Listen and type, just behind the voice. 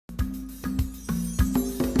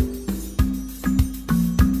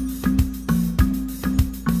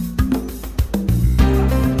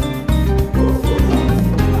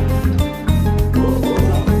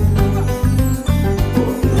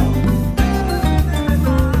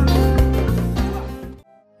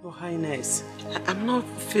Yes, I'm not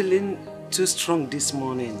feeling too strong this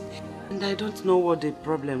morning. And I don't know what the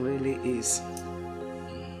problem really is.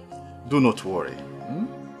 Do not worry.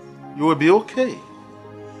 You will be okay.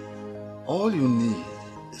 All you need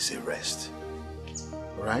is a rest.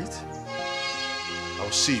 Right?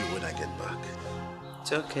 I'll see you when I get back.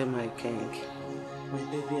 It's okay, my king. My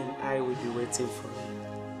baby and I will be waiting for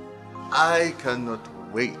you. I cannot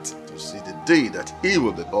wait to see the day that he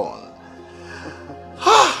will be born.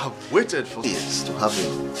 I've waited for years to have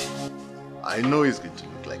him. I know he's going to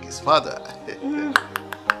look like his father.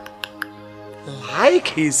 Like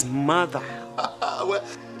his mother? Well,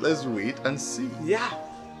 let's wait and see. Yeah.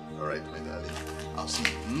 Alright, my darling. I'll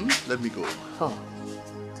see you. Let me go. Oh.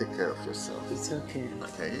 Take care of yourself. It's okay.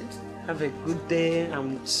 Okay? Have a good day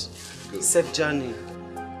and safe journey.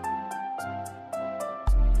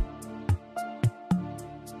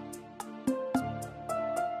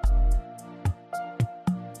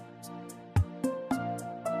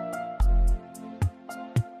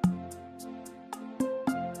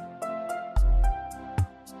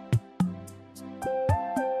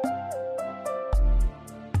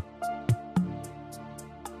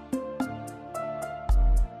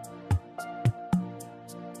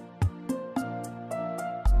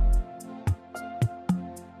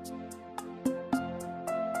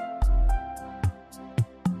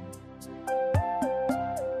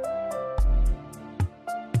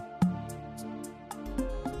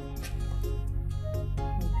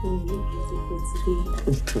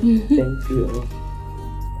 Thank you.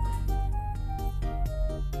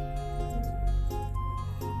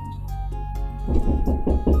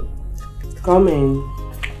 Come in.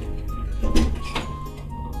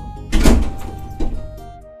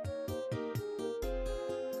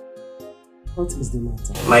 What is the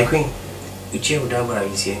matter? My queen,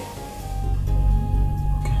 Ucheama is here.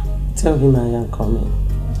 Okay. Tell him I am coming.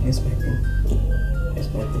 Yes, my queen. Yes,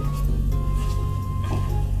 my queen.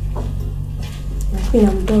 Okay,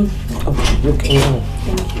 I'm done. Oh, you can go.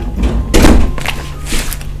 Thank you.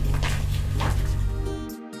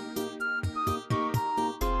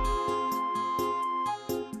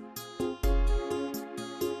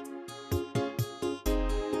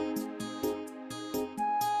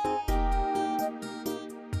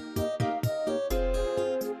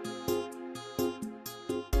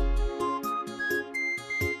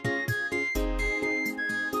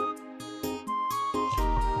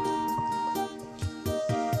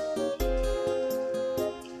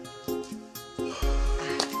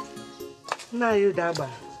 Now you Daba.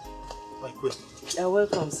 My queen. You're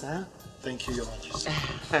welcome, sir. Thank you, Your Majesty.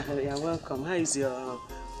 You're welcome. How is your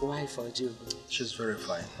wife or you? She's very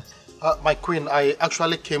fine. My queen, I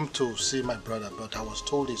actually came to see my brother, but I was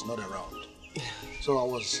told he's not around. So I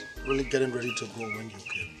was really getting ready to go when you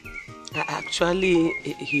came. Actually,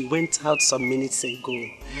 he went out some minutes ago.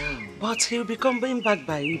 But he'll be coming back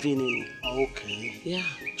by evening. Okay. Yeah.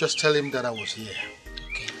 Just tell him that I was here.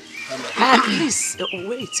 Please,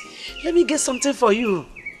 wait. Let me get something for you.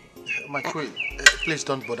 My queen, please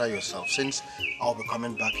don't bother yourself since I'll be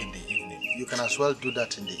coming back in the evening. You can as well do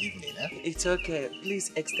that in the evening, eh? It's okay.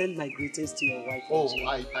 Please extend my greetings to your wife. Oh,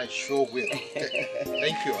 I sure will.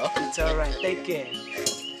 Thank you. Huh? It's all right. Take care.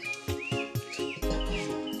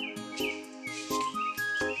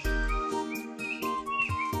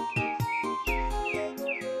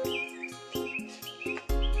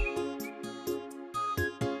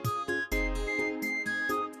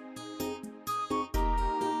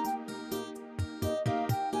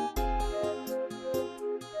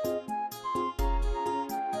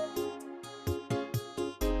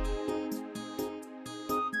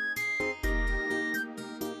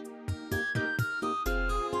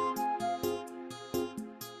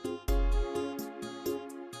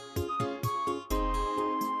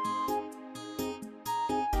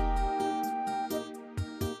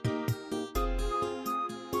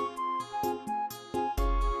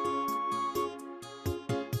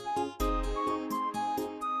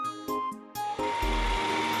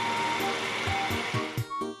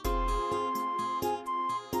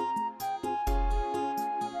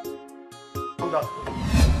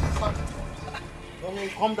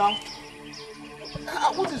 Calm down.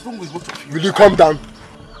 What is wrong with both of you? Will you calm down?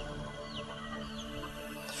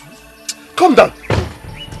 Calm down.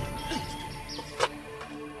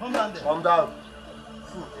 Calm down there. Calm down.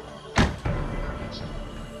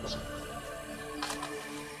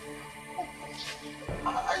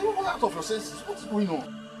 Are you all out of your senses? What's going on?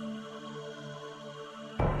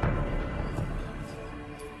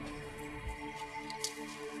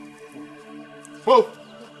 Move.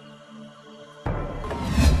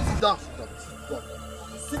 Sit down, sit down,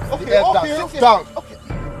 sit down. Okay, down. Sit down. Okay.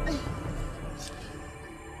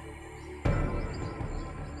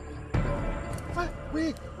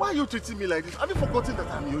 are you treating me like this? Have you forgotten that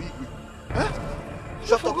I'm your Igwe? Huh?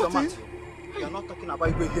 Shut up your mouth. You are not talking about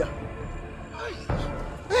Igwe here.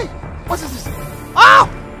 Hey, what is this? Ah!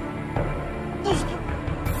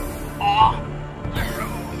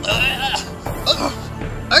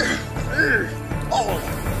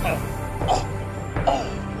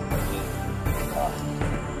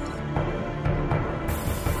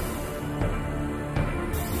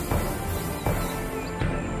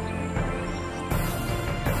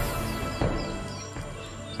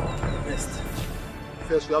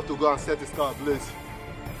 First, we have to go and set this car ablaze.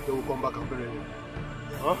 Then we'll come back and bury him.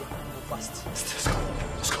 Huh? Go fast. Let's go.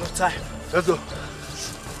 Let's go. No time. Let's go.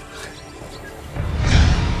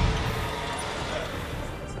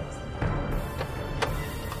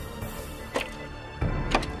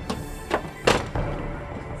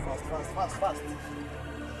 Fast.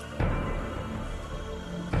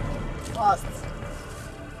 Fast.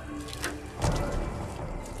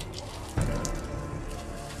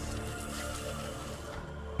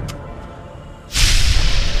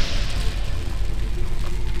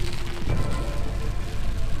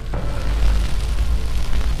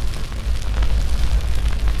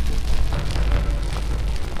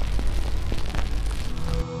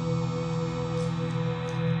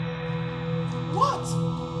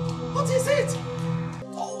 What is it?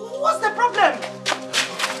 What's the problem?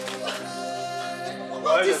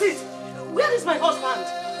 What is it? Where is my husband?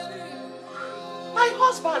 My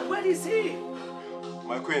husband, where is he?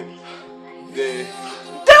 My queen, Then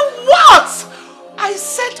what? I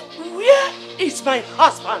said, where is my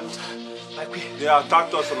husband? My queen. they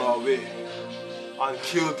attacked us on our way and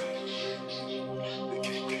killed the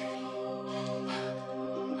king.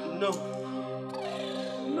 No,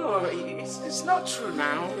 it's not true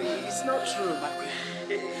now. It's not true.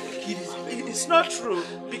 It's not true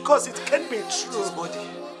because it can't be true. His body.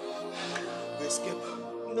 We escape.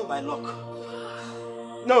 No, by luck.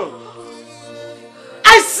 No.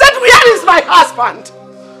 I said, where is my husband?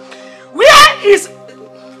 Where is...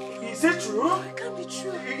 Is it true? It can't be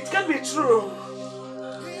true. It can't be true.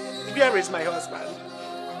 Where is my husband?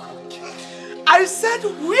 I said,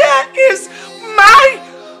 where is my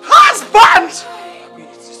husband?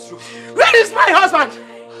 Where is my husband?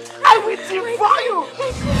 I will devour you.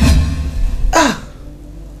 Ah,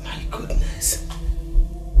 my goodness.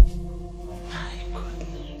 My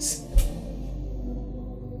goodness.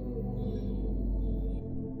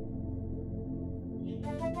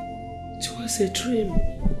 It was a dream.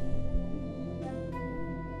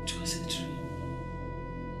 It was a dream.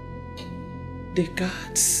 The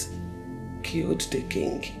guards killed the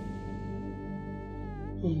king.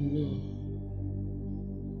 Oh no.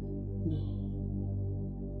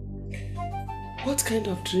 What kind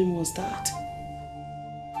of dream was that?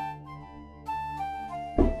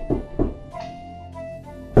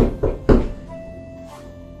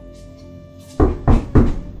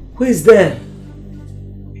 Who is there?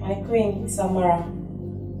 My queen, Samara.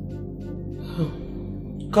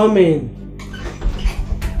 Come in.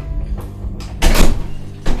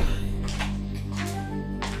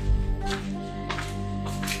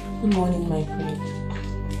 Good morning, my queen.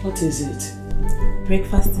 What is it?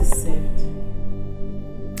 Breakfast is served.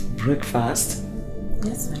 Breakfast?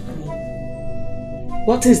 Yes, my queen.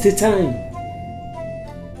 What is the time?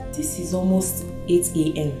 This is almost 8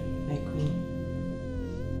 a.m., my queen.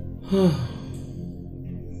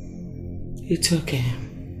 It's okay.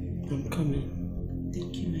 I'm coming.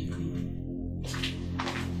 Thank you, my queen.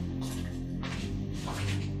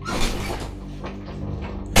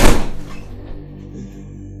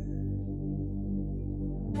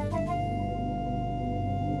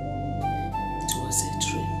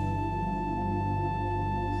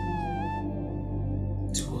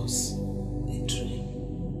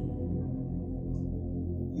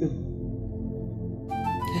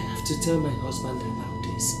 Tell my husband about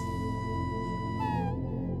this.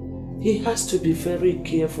 He has to be very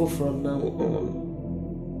careful from now on.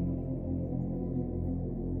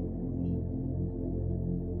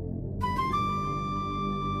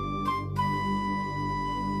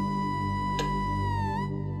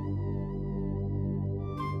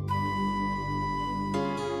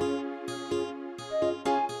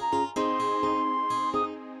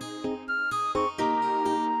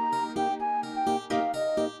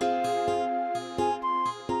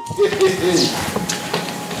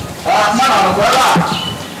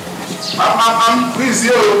 Please,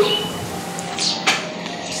 you.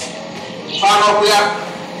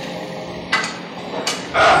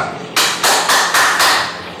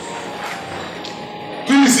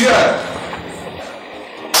 Please, here.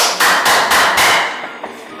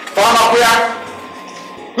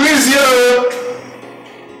 Please, you.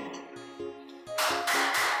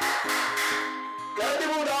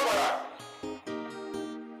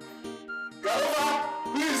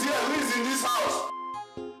 Who is here? Who is in this house?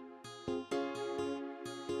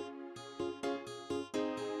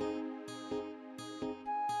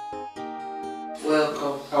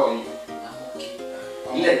 Welcome. How are you?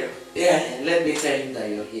 I'm okay. Let me tell him that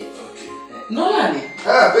you're here. Okay. Nolly.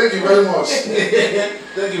 Thank you very much.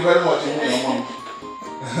 Thank you very much, your mom.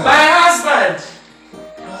 My husband.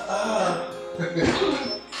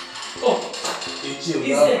 Oh, he's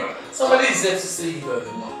there. Somebody is there to say you love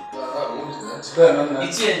him.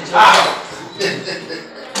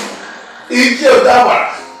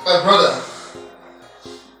 My brother,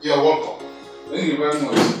 you are welcome. Thank you very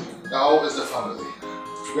much. How is the family?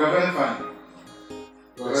 We are very fine.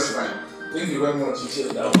 We are very fine. Thank you very much.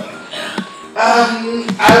 I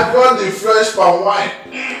brought the fresh palm wine.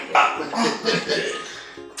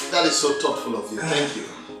 That is so thoughtful of you. Thank you.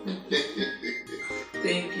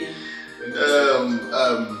 Thank you.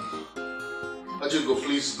 Ajugo,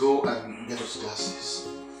 please go and get us glasses.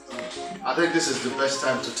 I think this is the best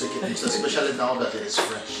time to take it, especially now that it is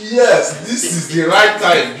fresh. Yes, this is the right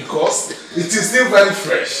time because it is still very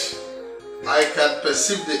fresh. I can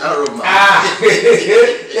perceive the aroma.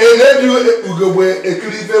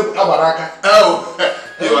 Oh,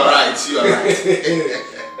 you are right, you are right.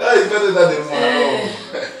 It's better than the man.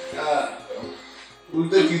 We'll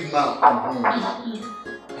take it now.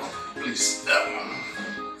 Please.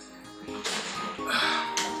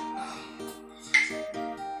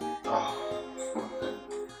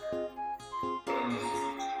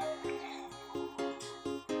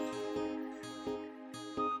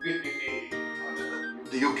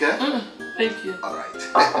 Do you care? Thank you. All right.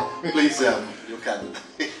 Please, you can.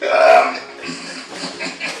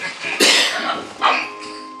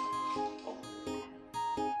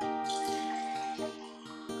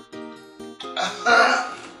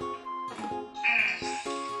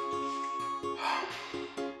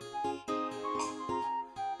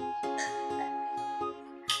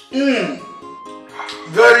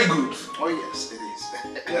 Very good. Oh yes, it is.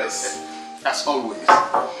 Yes. As always.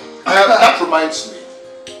 That reminds me.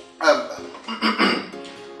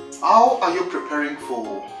 How are you preparing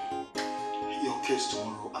for your case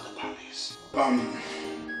tomorrow at the palace?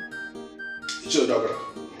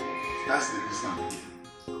 That's the reason.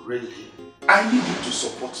 Really? I need you to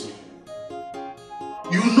support me.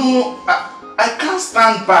 You know, I can't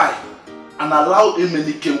stand by and allow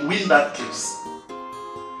Emenike win that case.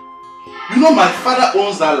 You know, my father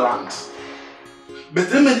owns that land. But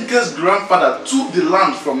Emenike's grandfather took the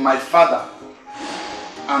land from my father.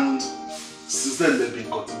 And since then they've been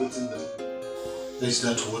cultivating them. Is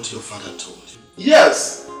that what your father told you?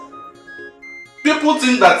 Yes. People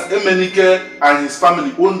think that Emenike and his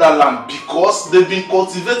family own that land because they've been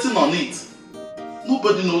cultivating on it.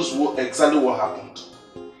 Nobody knows exactly what happened.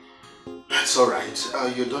 It's alright.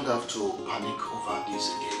 You don't have to panic over this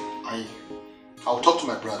again. I'll talk to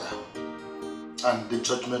my brother and the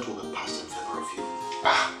judgment will be passed in favor of you.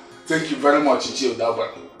 Thank you very much, Echezona.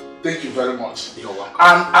 Thank you very much. You're welcome.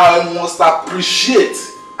 And I must appreciate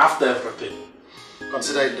after everything.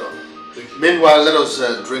 Consider it done. Meanwhile, let us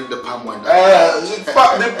drink the palm wine.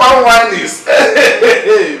 The palm wine is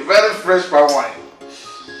very fresh palm wine.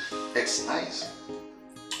 It's nice.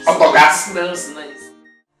 It smells nice.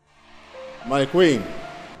 My queen,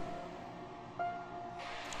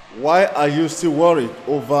 why are you still worried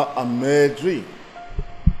over a mere dream?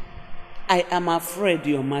 I am afraid,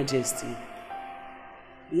 Your Majesty.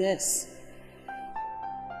 Yes.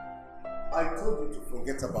 I told you to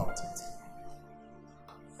forget about it.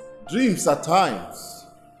 Dreams at times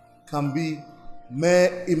can be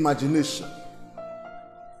mere imagination.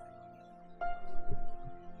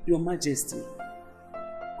 Your Majesty,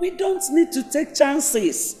 we don't need to take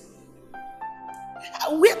chances.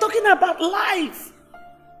 We're talking about life.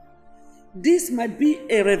 This might be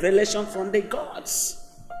a revelation from the gods.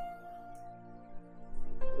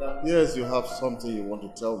 It appears you have something you want to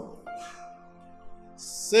tell me.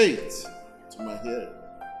 Say it to my hearing.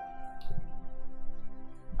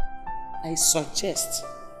 I suggest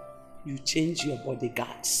you change your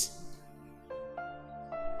bodyguards.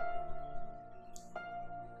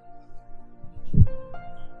 You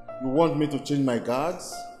want me to change my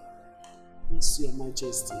guards? Yes, Your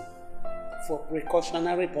Majesty. For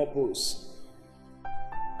precautionary purpose.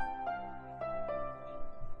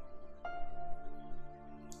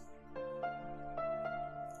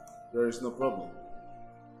 There is no problem.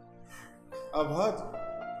 I've heard you.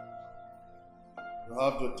 You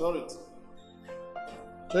have the authority.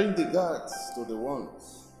 Change the guards to the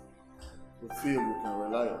ones you feel you can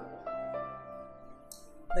rely on.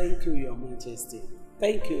 Thank you, Your Majesty.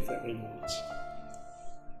 Thank you very much.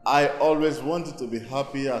 I always wanted to be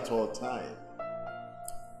happy at all times.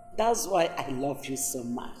 That's why I love you so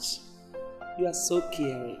much. You are so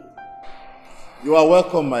caring. You are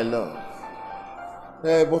welcome, my love.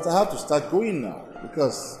 But I have to start going now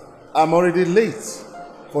because I'm already late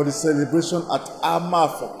for the celebration at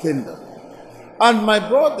Igboeke Kingdom. And my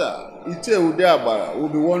brother, e.t.c, will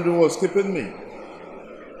be wondering what's keeping me.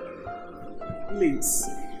 Please,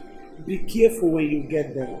 be careful when you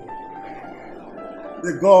get there.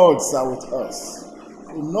 The gods are with us.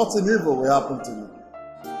 Nothing evil will happen to me.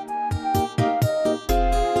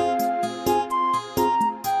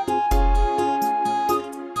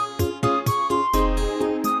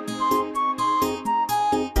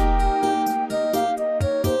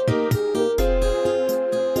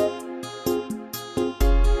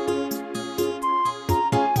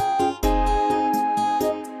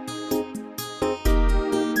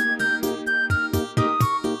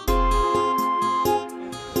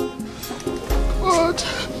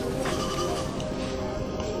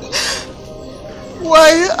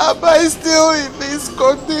 Why am I still in this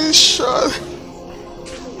condition?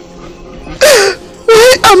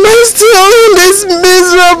 Why am I still in this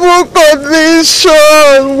miserable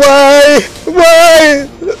condition? Why? Why?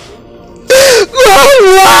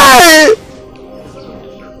 Why?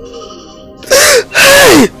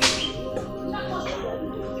 Hey!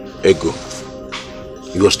 Ego,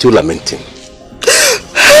 you are still lamenting.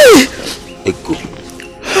 Hey! Ego,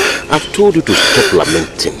 I've told you to stop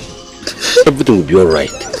lamenting. Everything will be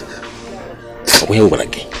alright. When will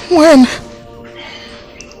again? When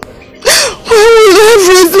will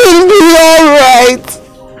everything be alright?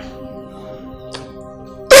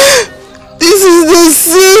 This is the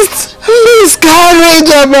sixth miscarriage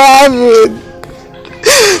I'm having.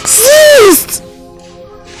 Sixth!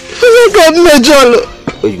 Look at me, Jolo.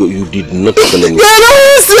 You did not tell me. You're not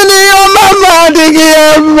listening, your mama,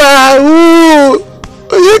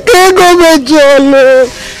 you can't go, Jolo.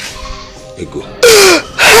 Ego.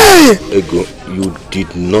 Ego, you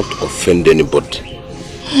did not offend anybody.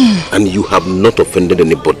 And you have not offended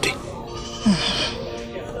anybody.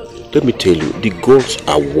 Let me tell you, the gods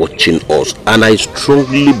are watching us, and I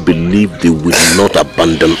strongly believe they will not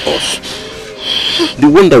abandon us. The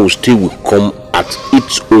one that will stay will come at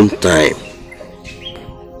its own time.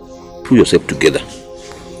 Pull yourself together.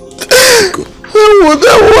 Ego. When will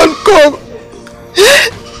that one come? Is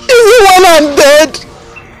it when I'm dead?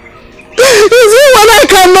 Is it when I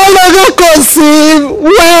can no longer conceive?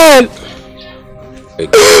 When?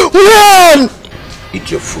 When? Eat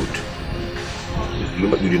your food.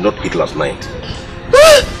 You did not eat last night.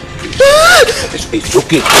 It's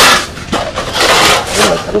okay.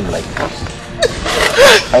 I don't like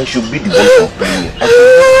this. I should be the one complaining.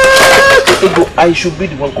 I should be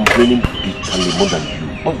the one complaining bitterly more than you.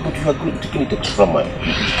 But you are good, taking it extra mile.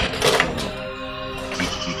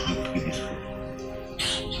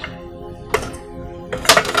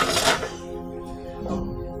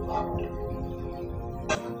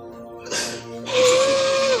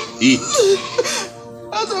 Eat.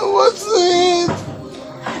 I don't want to eat.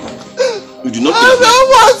 You do not I don't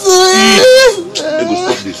want to eat. Ego,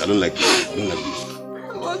 stop this. I don't like this. I don't like this.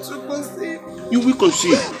 I want to conceive. You will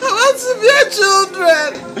conceive. I want to be a children.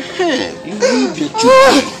 You will be a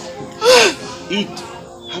children. Eat.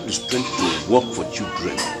 Have the strength to work for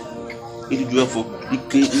children. Eat it well for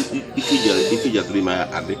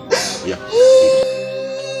yeah.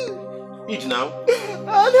 Eat now.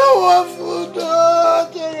 I don't want food.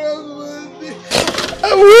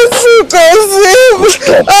 I want to conceive.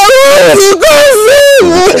 Stop. I want to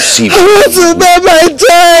conceive. I want to bear my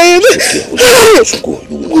child. Go.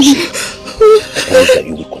 You will conceive. I promise that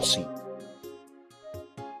you will conceive.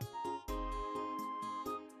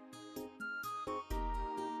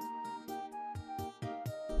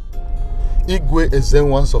 Igwe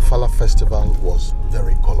Ezeonu's Ofala festival was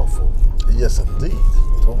very colorful. Yes, indeed,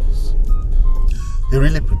 it was. He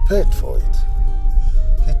really prepared for it.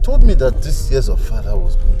 He told me that this year's Ofala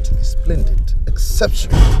was going to be splendid,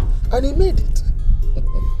 exceptional, and he made it.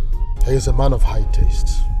 He is a man of high taste,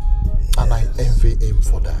 yes. And I envy him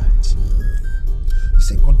for that.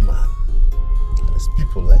 He's a good man, and his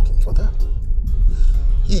people like him for that.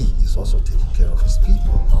 He is also taking care of his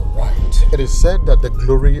people. All right. It is said that the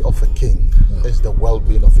glory of a king is the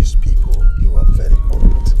well-being of his people. You are very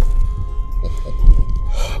correct.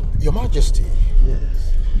 Your Majesty,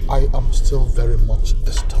 yes. I am still very much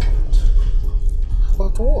disturbed.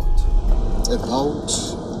 About what? About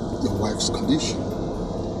your wife's condition.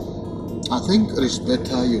 I think it is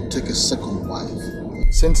better you take a second wife.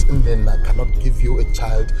 Since Ndela cannot give you a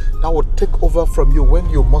child that would take over from you when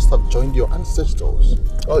you must have joined your ancestors.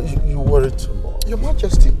 Oh, you worry too much. Your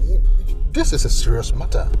Majesty, this is a serious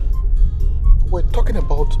matter. We're talking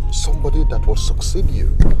about somebody that will succeed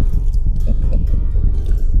you.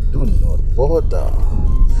 Do not bother.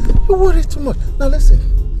 You worry too much. Now listen,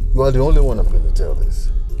 you are the only one I'm going to tell this.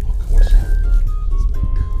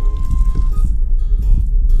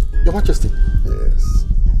 Your Majesty. Yes.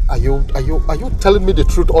 Are you telling me the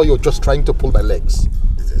truth, or you're just trying to pull my legs?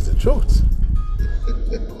 It is the truth.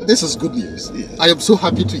 This is good news. Yes. I am so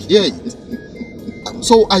happy to hear it.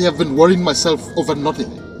 So I have been worrying myself over nothing.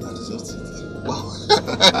 That is just it. Wow.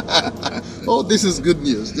 Oh, this is good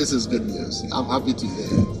news. This is good news. I'm happy to hear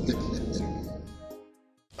it.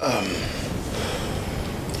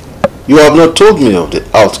 You have not told me of the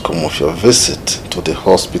outcome of your visit to the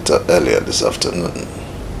hospital earlier this afternoon.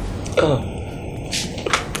 Oh,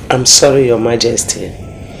 I'm sorry, Your Majesty.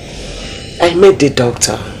 I met the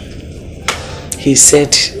doctor. He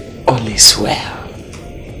said all is well.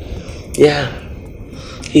 Yeah,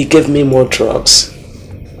 he gave me more drugs.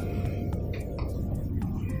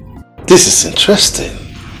 This is interesting.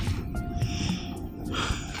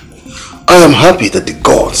 I am happy that the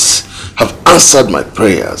gods have answered my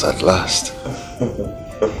prayers at last.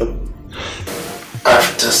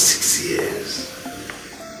 After 6 years.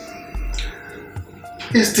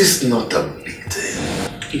 Is this not a big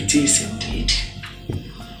deal? It is indeed.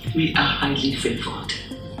 We are highly favored.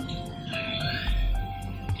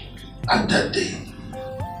 And that day,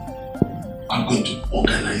 I'm going to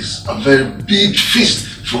organize a very big feast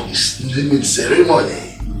for his naming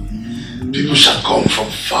ceremony. People shall come from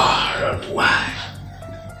far and wide.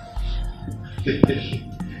 It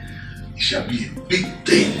shall be a big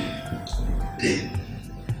thing in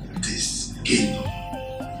this kingdom.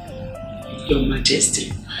 Your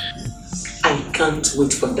Majesty, I can't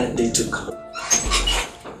wait for that day to come.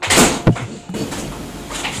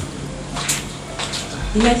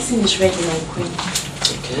 The medicine is ready, my queen.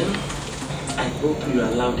 Okay. I hope you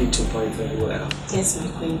allowed it to boil very well. Yes, my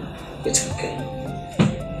queen. It's okay.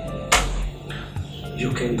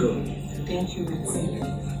 You can go. Thank you, my queen.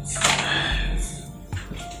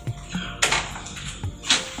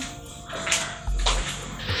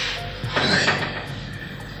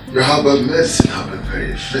 Your herbal medicine have been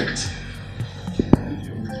very effective.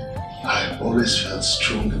 I always felt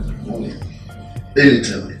strong in the morning,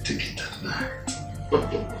 anytime I take it at night.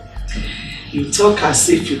 You talk as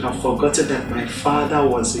if you have forgotten that my father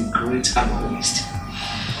was a great herbalist.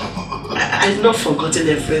 I've not forgotten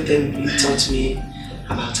everything he taught me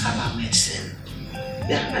about herbal medicine.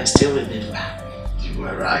 Yeah, I still remember. You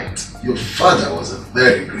were right. Your father was a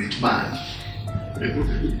very great man.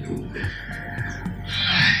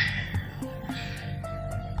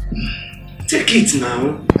 Take it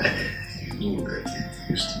now. You know that it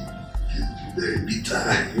used to be very bitter.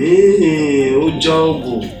 Hey,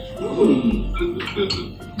 Ojongo.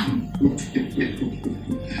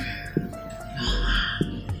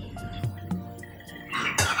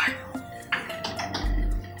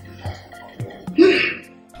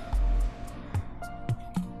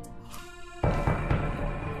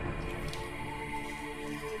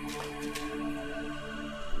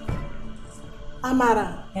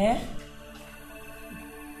 Amara. Eh?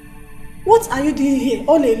 What are you doing here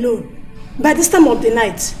all alone by this time of the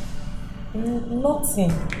night?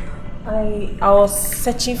 Nothing. I was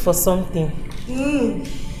searching for something.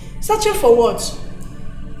 Searching for what?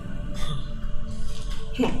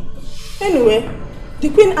 Anyway, the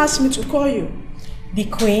queen asked me to call you. The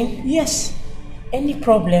queen? Yes. Any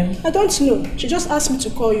problem? I don't know. She just asked me to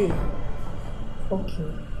call you.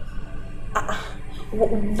 Okay.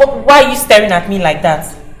 Why are you staring at me like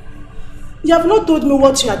that? You have not told me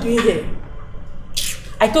what you are doing here.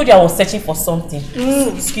 I told you I was searching for something.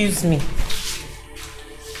 Excuse me.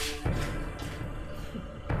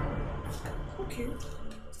 Okay.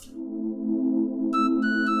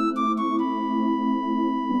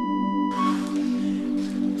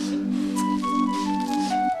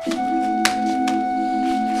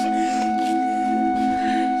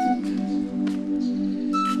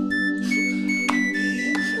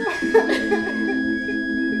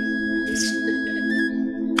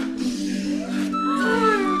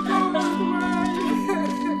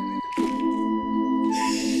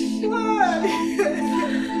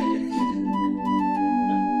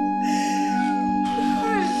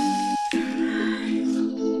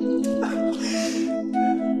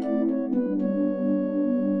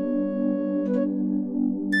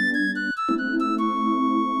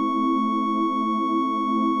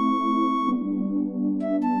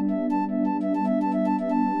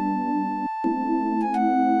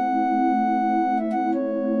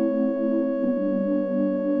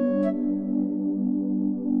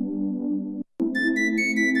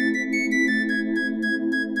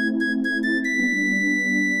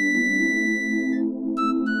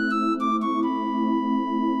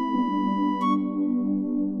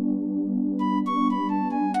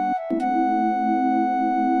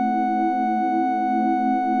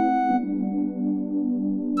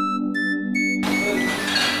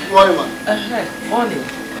 morning, ma'am. Morning.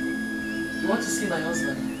 You want to see my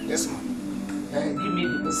husband? Yes, ma'am. Give me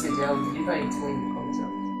the message. I will deliver it when he comes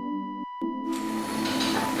out.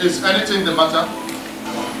 Is anything the matter?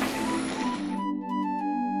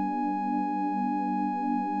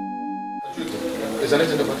 Is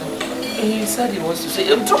anything the matter? He said he wants to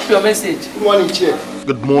say. Drop your message. Good morning, Chief.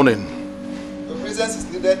 Good morning. Your presence is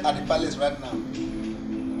needed at the palace right now.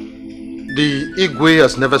 The Igwe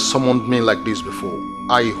has never summoned me like this before.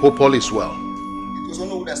 I hope all is well. It was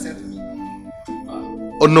Ono who that sent me.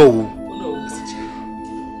 Oh no. Mr. Chief.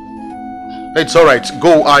 It's alright.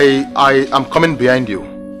 Go. I am coming behind you.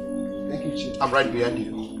 Thank you, Chief. I'm right behind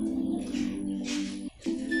you.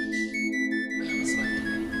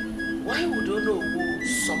 Why would Ono who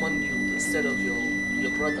summoned you instead of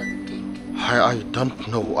your brother, the king? I don't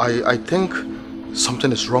know. I think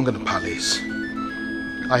something is wrong in the palace.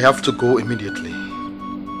 I have to go immediately.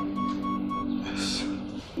 Yes.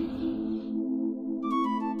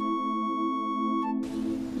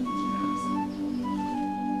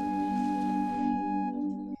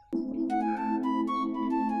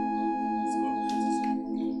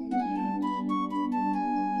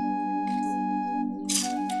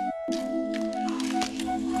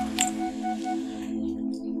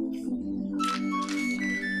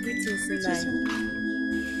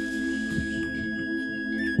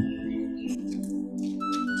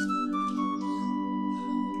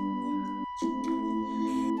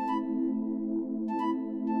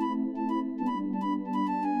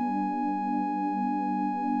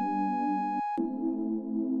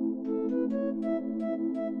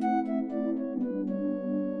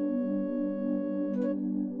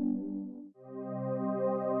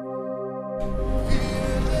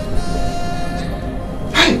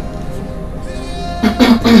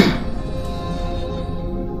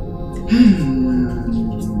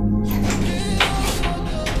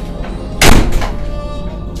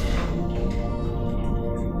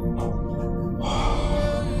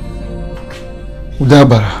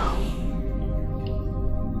 Udabara.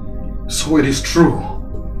 So it is true.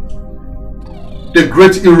 The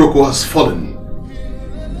great Iroko has fallen.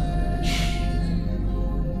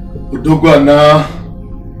 Udogwana.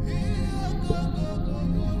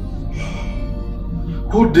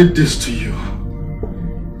 Who did this to you?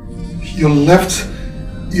 You left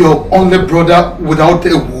your only brother without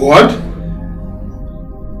a word?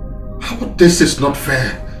 This is not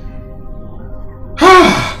fair.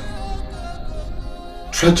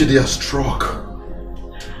 Tragedy has struck.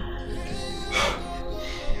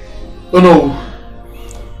 Oh no.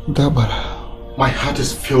 Dabara. My heart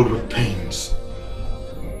is filled with pains.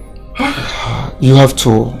 You have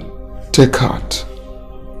to take heart.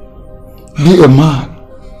 Be a man.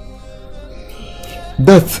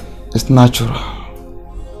 Death is natural.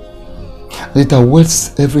 It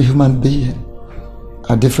awaits every human being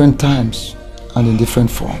at different times and in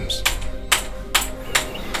different forms.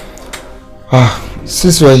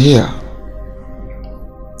 Since we're here,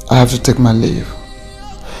 I have to take my leave.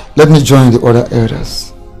 Let me join the other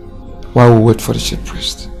elders while we wait for the chief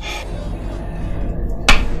priest.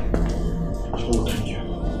 Oh, thank you.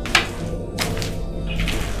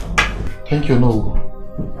 Thank you, no.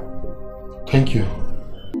 Thank you.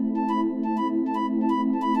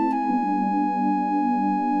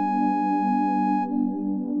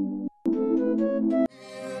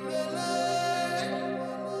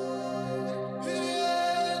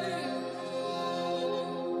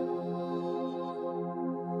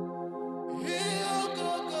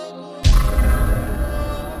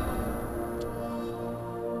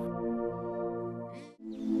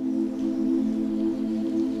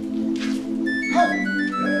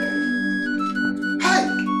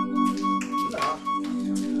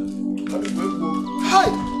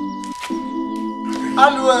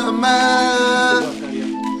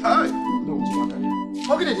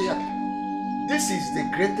 This is the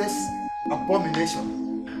greatest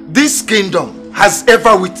abomination this kingdom has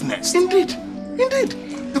ever witnessed. Indeed,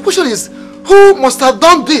 indeed. The question is, who must have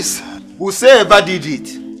done this? Whosoever did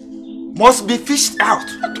it must be fished out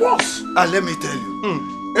at once. And let me tell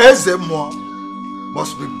you, Ezeonu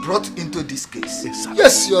must be brought into this case.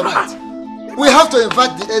 Yes, you're right. We have to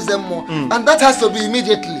invite the Ezeonu, and that has to be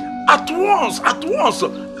immediately. At once, at once.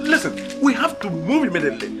 Listen, we have to move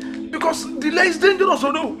immediately because delay is dangerous,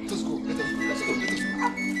 or no? Let's go. Let's go.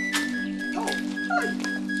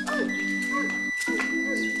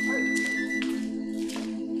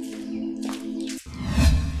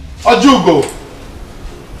 Ajugo!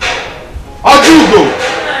 Ajugo!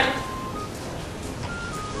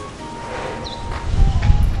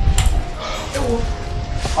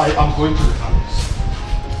 I am going to the palace.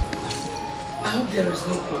 I hope there is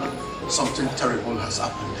no problem. Something terrible has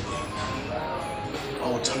happened again. I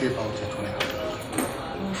will tell you about it when I come back.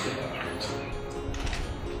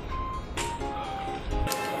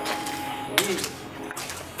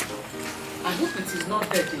 I hope it is not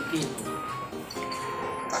dead again.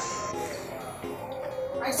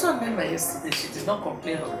 I saw Mema yesterday. She did not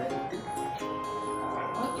complain or anything.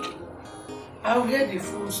 Okay. I'll hear the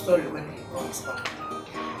full story when he comes back.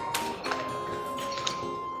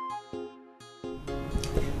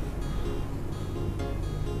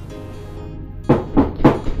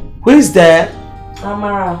 Who is there?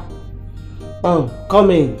 Amara. Oh,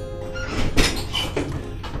 come in.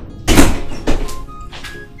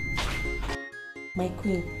 My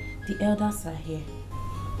queen, the elders are here.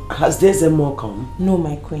 Has Ezeonu come? No,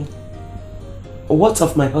 my queen. What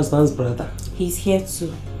of my husband's brother? He's here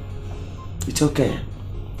too. It's okay.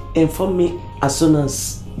 Inform me as soon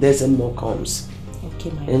as Ezeonu comes.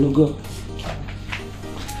 Okay, my queen. And go.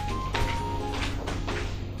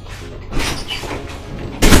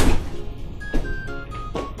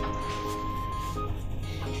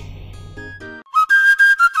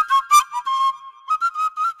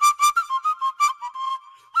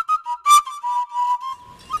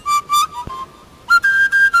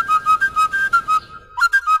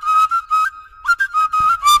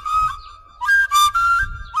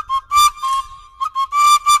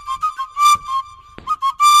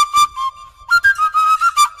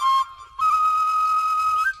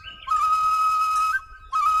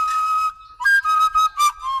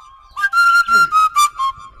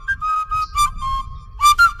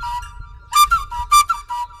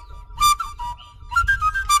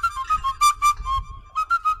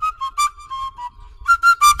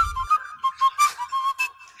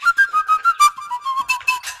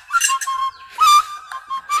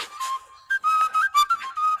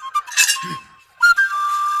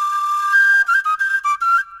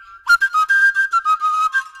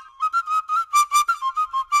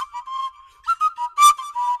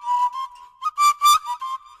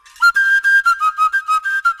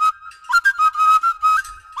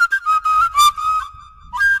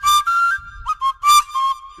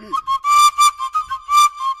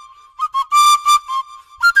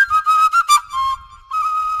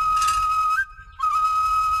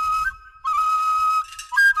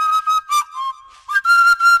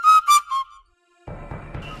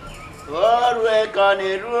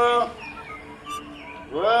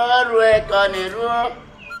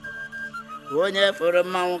 Onye furu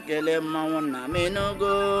mmanwụ kele mmanwụ na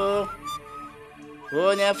menugo.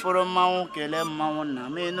 Onye furu mmanwụ kele mmanwụ na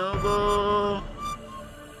menugo.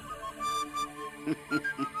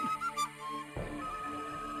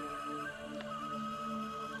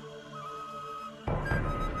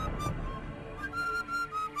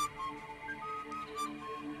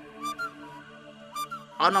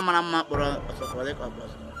 Ono mara mma kpọrọ ọsọkọlị ka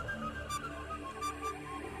ọbọzọ.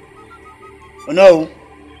 Oh no.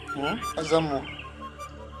 Ezeonu.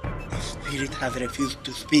 The spirit has refused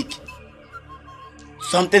to speak.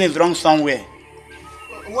 Something is wrong somewhere.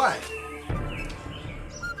 Why?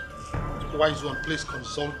 Wise one, please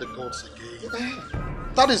consult the gods again.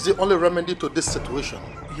 That is the only remedy to this situation.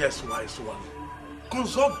 Yes, wise one.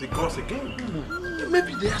 Consult the gods again.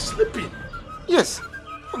 Maybe they are sleeping. Yes.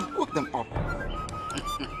 Wake them up.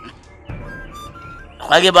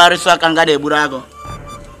 Kwage barisa kanga de burago.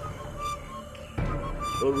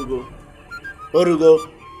 Orugo.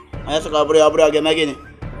 Ayasa kaburi abura ge magini.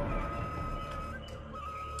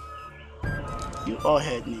 You all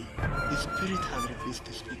heard me. The spirit has refused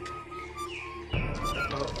to speak.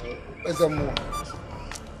 Ezeonu,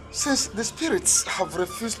 since the spirits have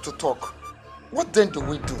refused to talk, what then do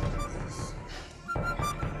we do?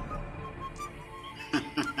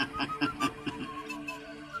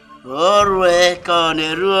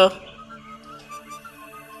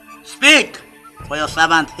 Speak, for your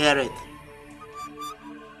servant heareth.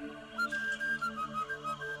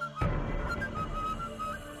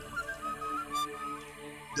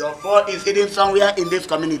 Your fall is hidden somewhere in this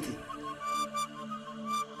community.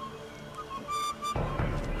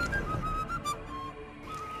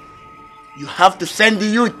 You have to send the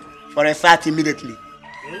youth for a search immediately.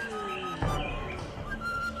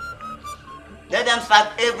 Let them search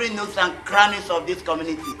every nook and crannies of this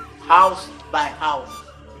community, house by house.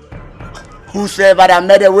 Whosoever that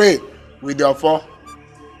made away with the offer,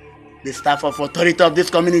 the staff of authority of this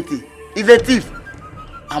community, is a thief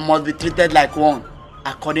and must be treated like one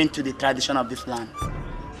according to the tradition of this land.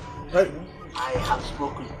 Hey. I have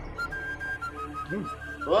spoken.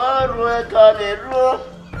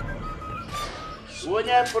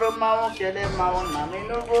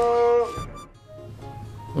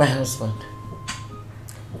 My husband,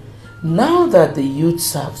 Now that the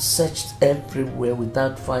youths have searched everywhere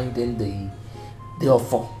without finding the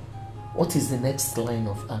offer, what is the next line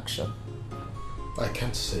of action? I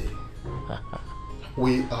can't say.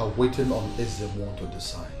 We are waiting on Ezeonu to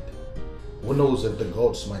decide. Who knows if the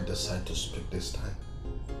gods might decide to speak this time?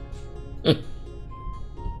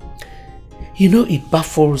 You know, it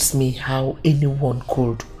baffles me how anyone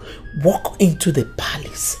could walk into the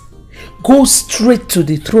palace, go straight to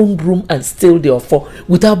the throne room and steal the offer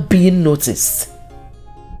without being noticed.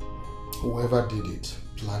 Whoever did it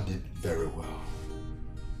planned it very well.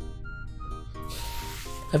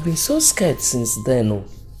 I've been so scared since then.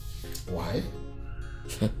 Why?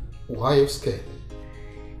 Why are you scared?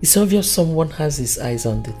 It's obvious someone has his eyes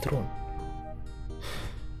on the throne.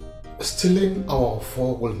 Stealing our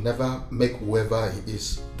offer will never make whoever he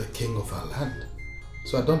is the king of our land.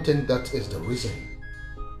 So I don't think that is the reason.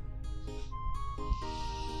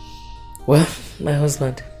 Well, my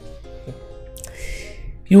husband,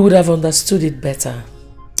 you would have understood it better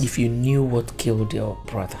if you knew what killed your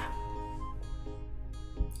brother.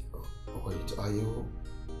 Wait, are you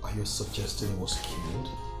suggesting he was killed?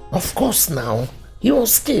 Of course now, he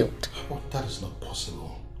was killed. But that is not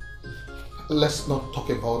possible. Let's not talk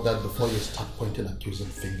about that before you start pointing accusing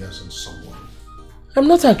fingers on someone. I'm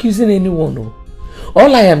not accusing anyone. No.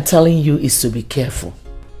 All I am telling you is to be careful.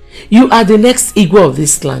 You are the next Igbo of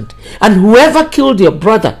this land, and whoever killed your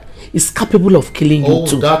brother is capable of killing you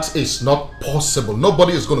too. Oh, that is not possible.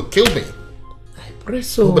 Nobody is going to kill me. I pray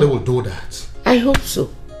so. Nobody will do that. I hope so.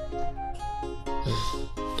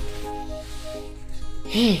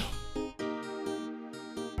 Hey.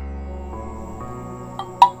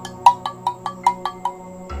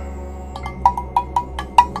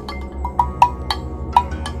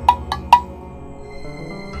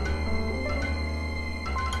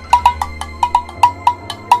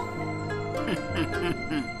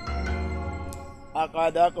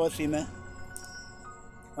 Akada ko sime.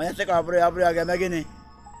 Onye se ka aburu aga megini.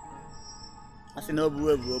 Asi no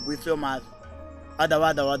bu isi mas.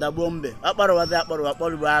 Ada bombe. Akparo wazi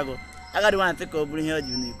akparo bu ago. Agadi wan se ka oburu ihe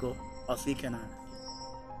oji n'iko. Osike na.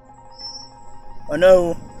 Oh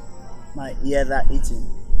no. My ears are itching.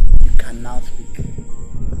 You can now speak.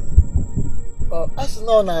 Asi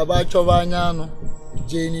no na aba choba anya anu.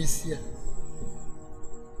 Jenisia.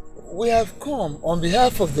 We have come on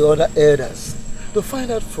behalf of the other elders to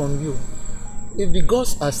find out from you if the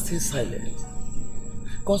gods are still silent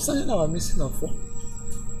concerning our missing offer.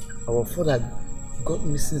 Our father got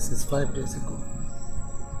missing since 5 days ago.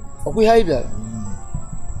 We hide that.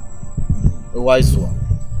 A wise one.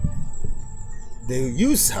 The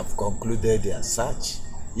youths have concluded their search,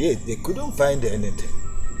 yet they couldn't find anything.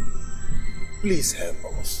 Please help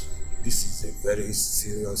us. This is a very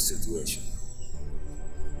serious situation.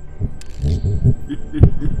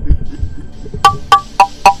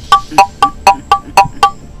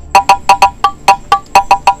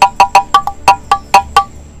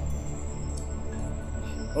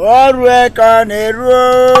 Orwe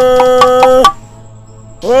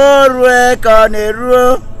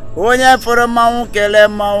kaneru onye fọrọ mmanwụ kele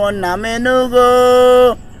mmanwụ na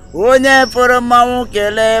menugo onye fọrọ mmanwụ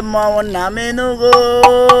kele mmanwụ na menugo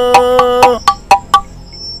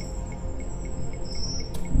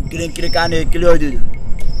kiri ka na-ekiri odudu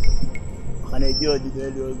ka na-eji odudu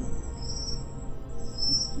elu ogu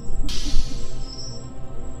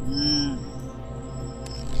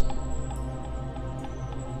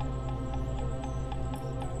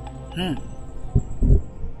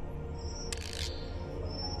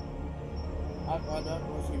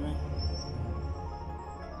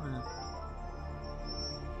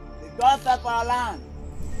The gods of our land.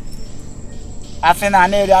 Afin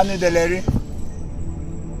aneri anu deleri.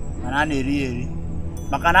 Mana eri.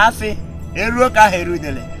 Maka na asi eru ka heru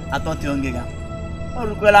dele atoti ongega.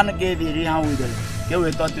 Orukwela nu ke eri ha widele. Ke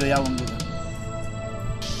we toti ya ongega.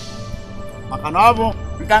 Maka na obu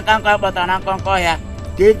nkanka akpata na nkonko ya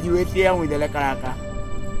ke ji we tie widele karaka.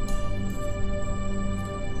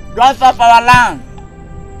 Gods of our land.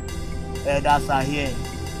 Elders are here.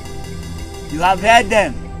 You have heard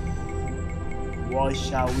them. What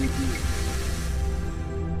shall we do?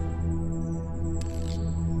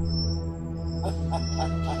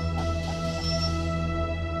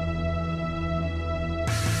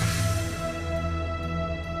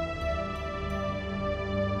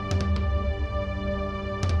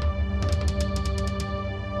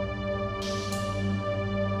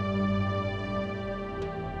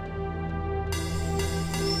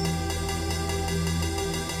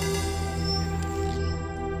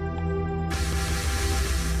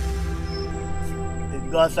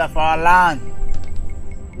 Gods of our land,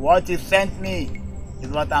 what you sent me is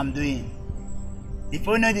what I'm doing. If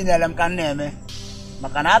you know the name can name,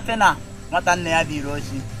 Makanatena, what an near the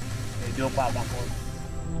Roshi, a joke about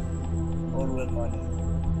all work on it.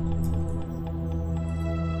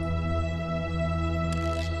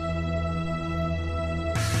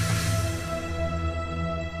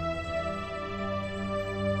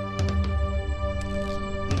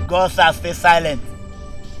 God shall stay silent.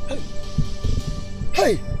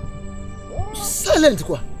 Hey! Silent,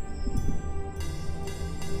 quoi?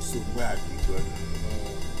 So where are you going?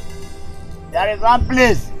 There is one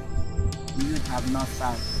place you have not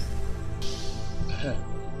found.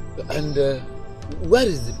 And where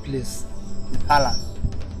is the place? The palace.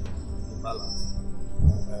 The palace?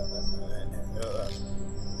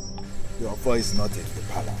 Your voice is not in the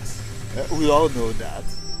palace. We all know that.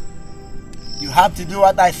 You have to do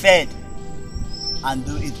what I said and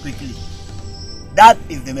do it quickly. That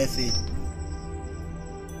is the message.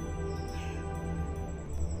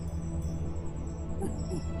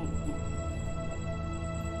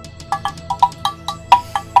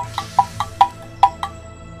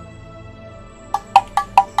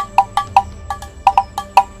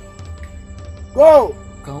 Go!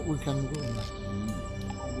 We can go now.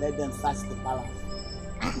 And let them search the palace.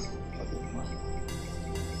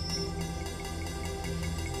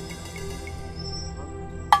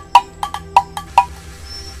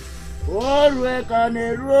 Always on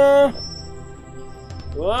the road.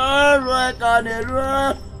 Always on the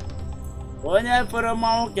road. When you for a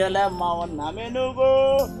mount, kill a mount,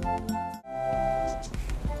 Namenugo.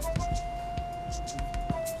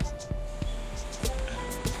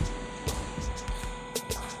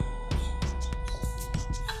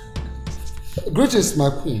 Greetings, my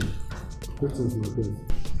queen. Greetings, my queen.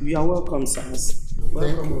 You are welcome, sirs.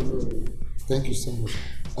 Welcome. Thank you so much.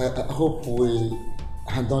 I hope we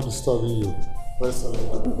are not disturbing you.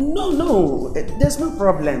 No, there's no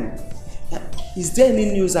problem. Is there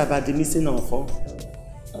any news about the missing Onfo?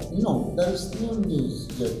 No, there is no news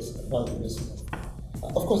yet about the missing.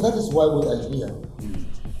 Of course, that is why we are here.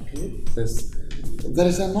 Yes. There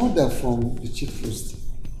is an order from the chief priest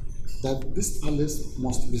that this palace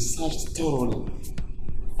must be searched thoroughly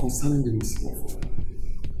concerning the missing Onfo.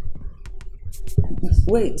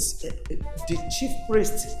 Wait, the chief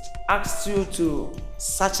priest asked you to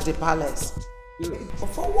search the palace?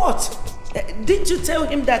 For what? Didn't you tell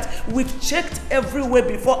him that we've checked everywhere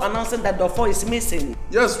before announcing that the Onfo is missing?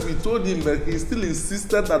 Yes, we told him, but he still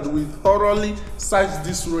insisted that we thoroughly search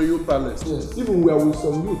this royal palace. Yes. Even we are with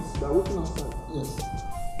some youths that are waiting outside. Yes.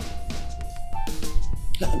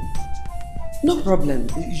 No problem.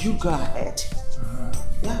 You go ahead.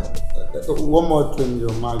 Yeah. One more thing,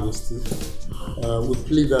 Your Majesty. We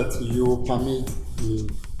plead that you permit the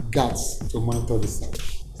guards to monitor the site.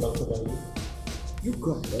 Is that okay? You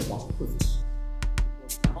go ahead and put it.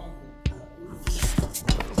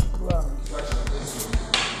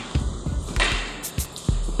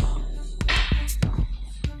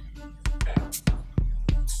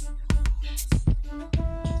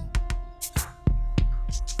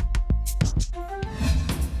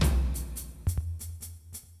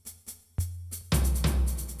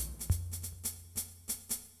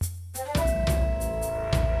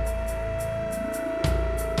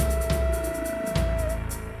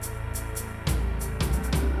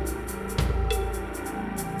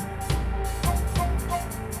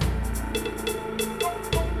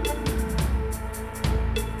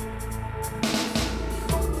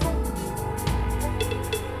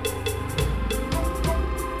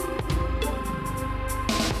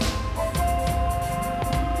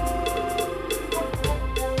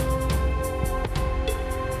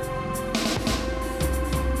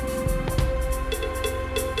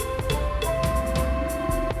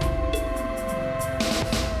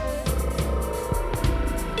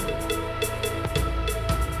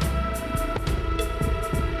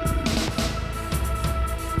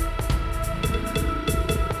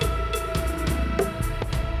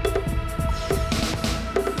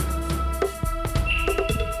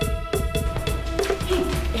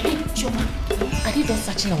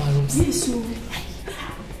 Searching our rooms. Yes, so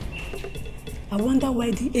I wonder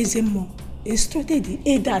why the Ezeonu instructed the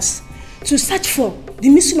elders to search for the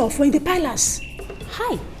missing Onfo in the palace.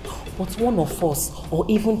 Hi, but one of us or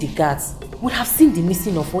even the guards would have seen the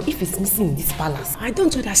missing Onfo if it's missing in this palace. I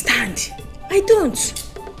don't understand. I don't.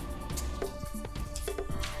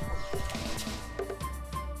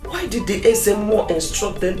 Why did the Ezeonu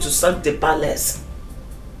instruct them to search the palace?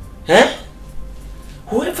 Huh?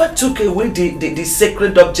 Whoever took away the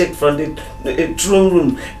sacred object from the throne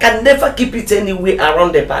room can never keep it anywhere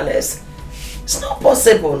around the palace. It's not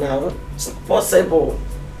possible now. It's not possible.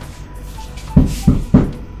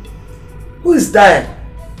 Who is there?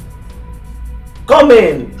 Come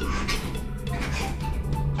in.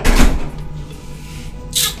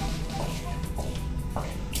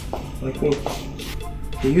 My queen,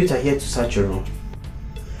 the youth are here to search your room.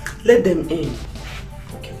 Let them in.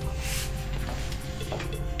 Okay.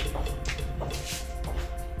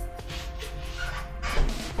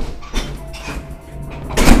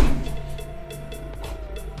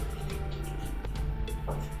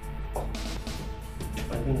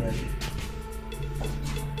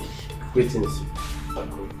 Greetings.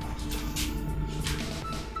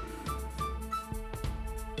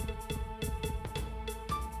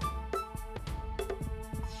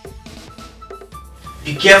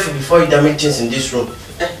 Be careful before you damage things in this room.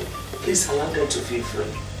 Please allow them to feel free.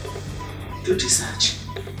 Do the search.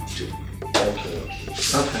 Thank you.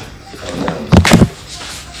 Okay.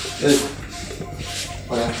 Good.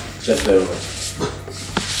 Okay. Just very well.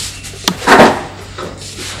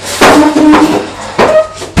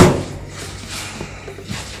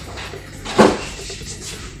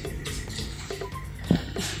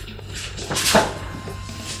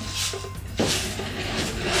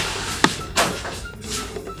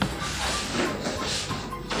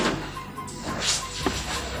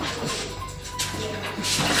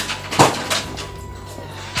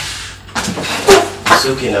 It's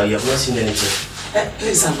okay now, you have not seen anything.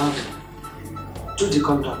 Please allow them. Do the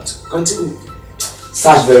conduct. Continue.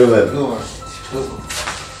 Search very well. No worries. No.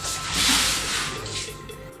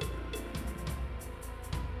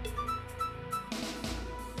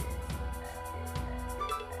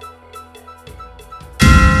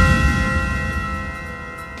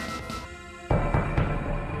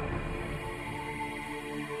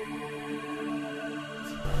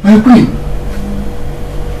 My queen,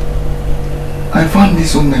 I found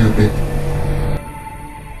this under your bed.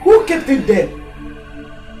 Who kept it there?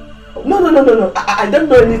 No. I don't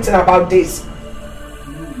know anything about this.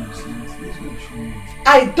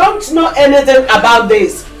 I don't know anything about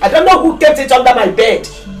this. I don't know who kept it under my bed.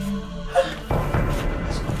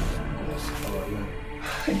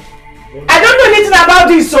 I don't know anything about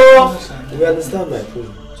this, so... We understand, my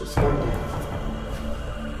queen. Just calm down.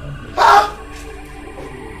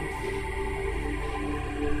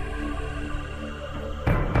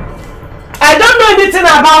 I don't know anything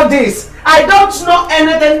about this. I don't know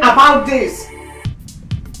anything about this.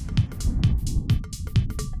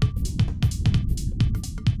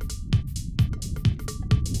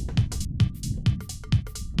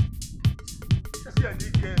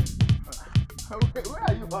 Where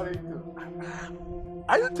are you hurrying to?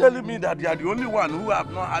 Are you telling me that you are the only one who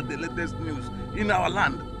have not had the latest news in our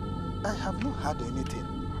land? I have not heard anything.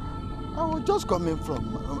 I was just coming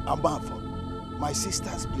from Ambanfo, my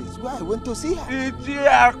sister's place, where I went to see her.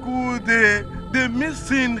 The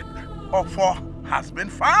missing offer has been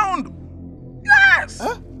found. Yes!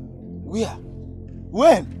 Huh? Where?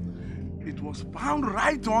 When? It was found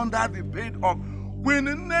right under the bed of Queen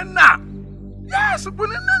Nena. Yes, Queen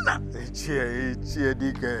Nena.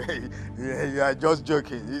 You are just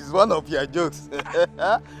joking. It's one of your jokes.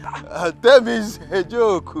 Tell me it's a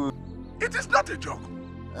joke. It is not a joke.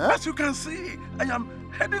 Huh? As you can see, I am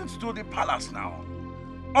heading to the palace now.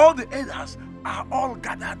 All the elders are all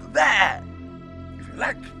gathered there. If you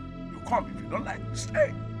like, you come. If you don't like, you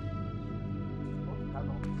stay.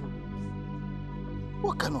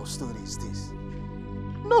 What kind of story is this?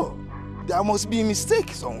 No, there must be a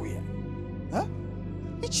mistake somewhere. Huh?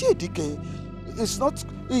 Ichedike is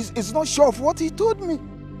not sure of what he told me.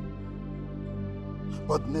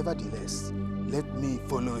 But nevertheless, let me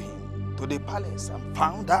follow him to the palace and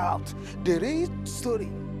find out the real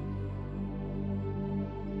story.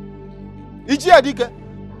 Ichedike!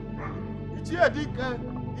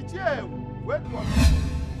 Wait for me.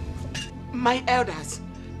 My elders,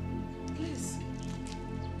 please.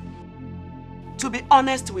 To be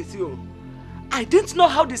honest with you, I didn't know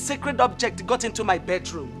how the sacred object got into my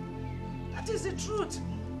bedroom. That is the truth.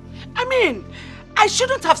 I mean, I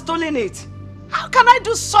shouldn't have stolen it. How can I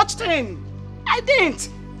do such thing? I didn't.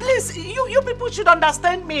 Please, you people should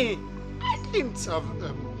understand me. I didn't.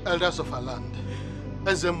 Elders of our land,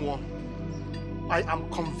 Ezeonu, I am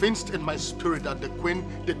convinced in my spirit that the queen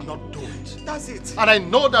did not do it. That's it. And I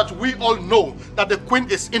know that we all know that the queen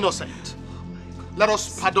is innocent. Let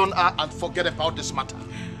us pardon her and forget about this matter.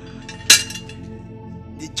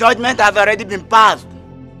 The judgment has already been passed.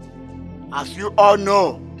 As you all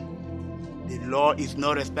know, the law is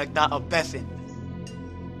no respecter of person.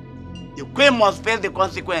 The queen must face the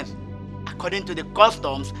consequence according to the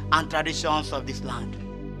customs and traditions of this land.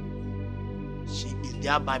 She is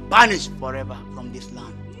thereby banished forever from this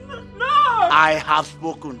land. No! I have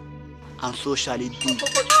spoken, and so shall it be.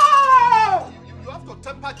 No! have to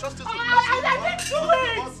temper justice with I didn't do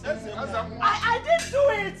it! I didn't do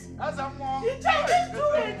it! I didn't do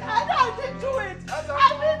it! I didn't do it!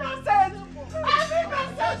 I'm innocent! I'm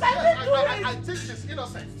innocent! I didn't do it! I think she's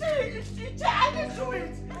innocent. I didn't do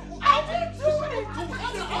it! I didn't do it!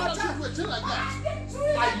 Like that.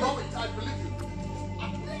 I know it. I believe you.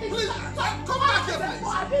 Please, come back here, please.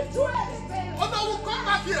 I didn't do anything. Oh no, come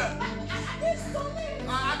back here.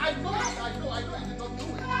 I know you did not do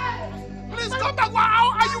it. Please come back.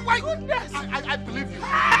 How are you? My goodness. I believe you.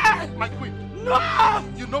 My queen. No.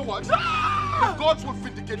 You know what? No. The gods will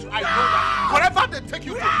vindicate you. I know that. Wherever they take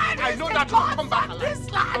you to, I know that you'll come back alive.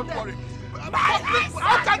 Don't worry.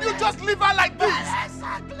 How can you just leave her like this?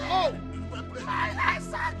 Oh.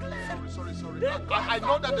 Sorry. I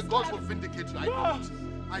know that the gods will vindicate you. I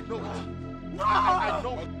know it. I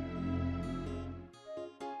know it.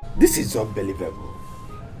 This is unbelievable.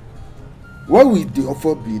 What will the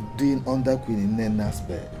offer be doing under Queen Nnena's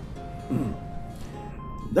bed?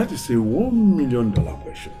 That is a $1 million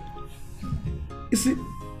question. You see,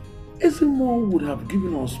 Ezeonu would have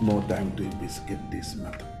given us more time to investigate this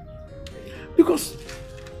matter. Because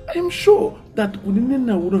I am sure that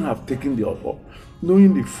Nnenna wouldn't have taken the offer,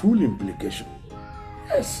 knowing the full implication.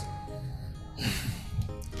 Yes.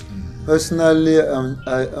 Personally,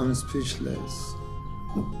 I am speechless.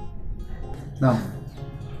 Now,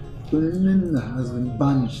 Nnenna has been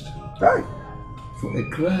banished for a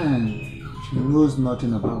crime she knows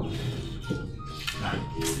nothing about.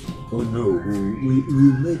 Oh no, we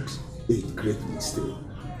made a great mistake.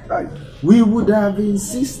 We would have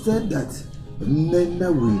insisted that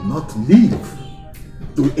Nnenna will not leave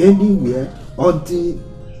to anywhere until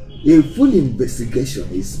a full investigation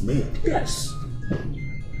is made. Yes.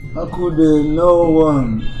 How could no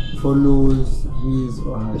one follows his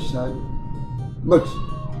or her shadow? But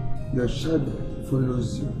your shadow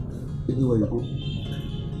follows you anywhere you go.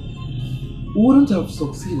 We wouldn't have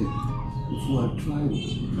succeeded if we had tried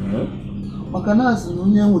it.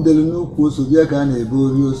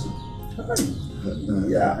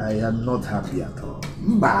 Yeah, I am not happy at all.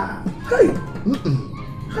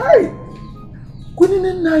 Hey! Queen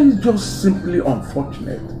Nnenna is just simply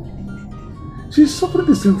unfortunate. She suffered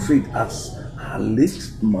the same fate as her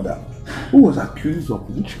late mother, who was accused of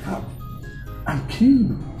witchcraft and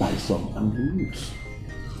killed by some angry youths.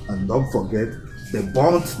 And don't forget, they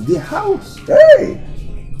burnt their house. Hey!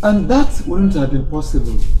 And that wouldn't have been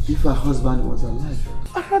possible if her husband was alive.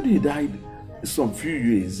 I heard he died some few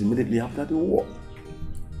years immediately after the war.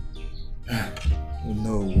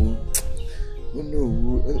 No,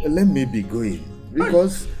 let me be going.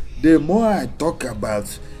 Because the more I talk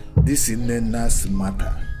about this Nnenna's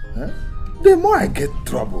matter, the more I get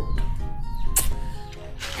troubled.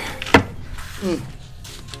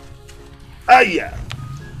 Yeah.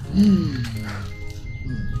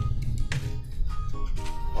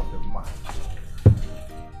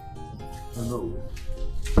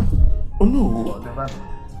 Oh no.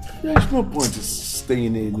 There's no point in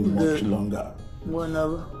staying in much longer.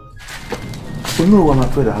 Whenever. Oh no, I'm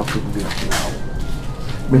afraid I have to leave now.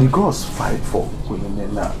 May the gods fight for Queen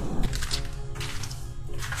Nnenna.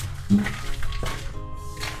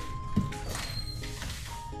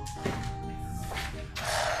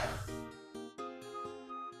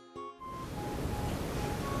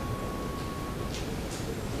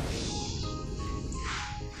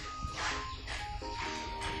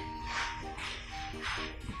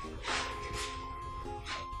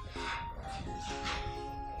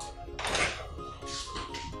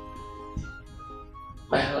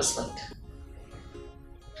 My husband.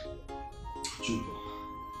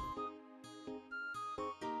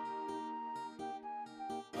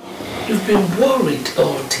 You've been worried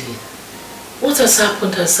all day. What has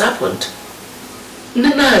happened has happened.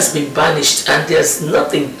 Nnenna has been banished and there's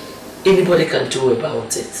nothing anybody can do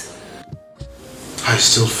about it. I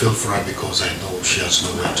still feel for her because I know she has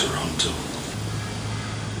nowhere to run to.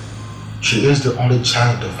 She is the only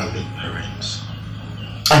child of her late parents.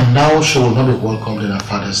 And now she will not be welcomed in her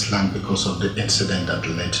father's land because of the incident that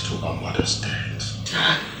led to her mother's death.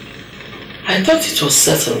 I thought it was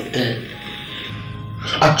settled then.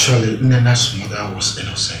 Actually, Nnenna's mother was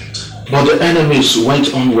innocent. But the enemies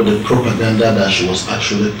went on with the propaganda that she was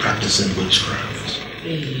actually practicing witchcraft.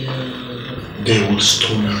 They would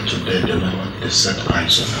stone her to death the moment they set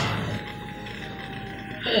eyes on her.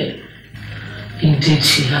 Hey, indeed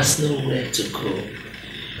she has nowhere to go.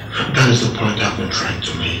 That is the point I've been trying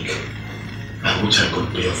to make. I wish I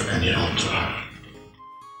could be of any help to her.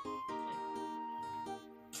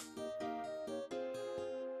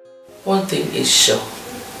 One thing is sure.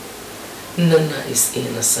 Nnenna is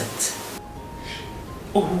innocent.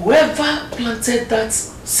 whoever planted that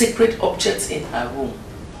sacred object in her room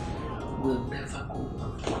will never go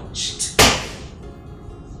unpunished.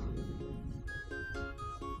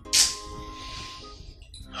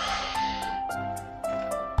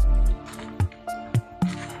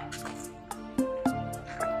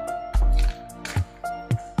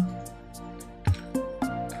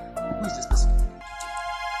 Who is this person?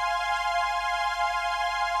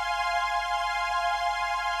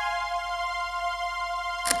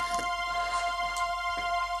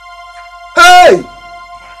 Hey!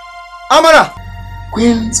 Amara!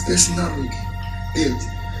 Queen's personal lady. Build.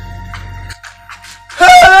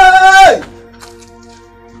 Hey!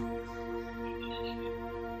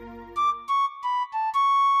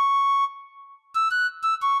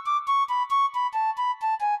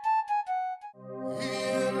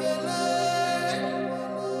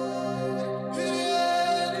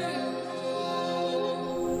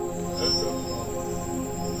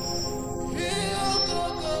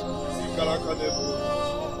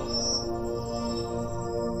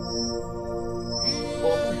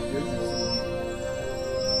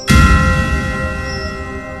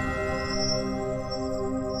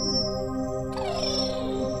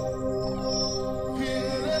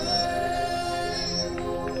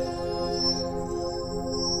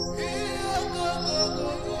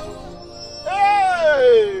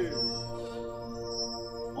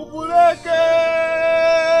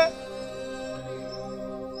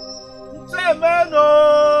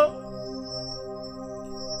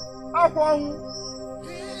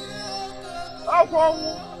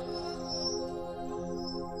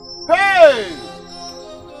 Hey!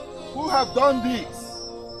 Who have done this?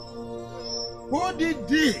 Who did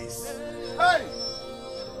this? Hey!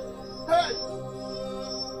 Hey!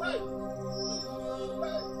 Hey!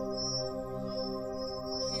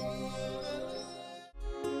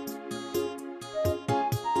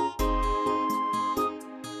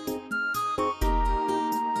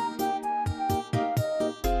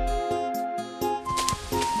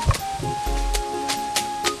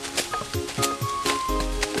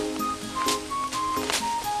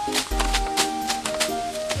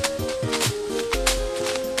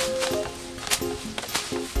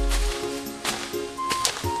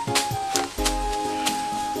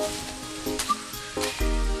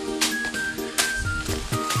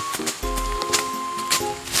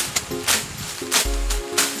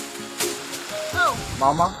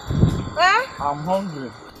 Mama, Eh? I'm hungry.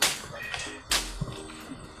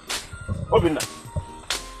 Obinna,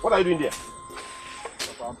 what are you doing there?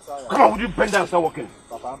 Papa, I'm tired. Come on, would you bend down and start walking?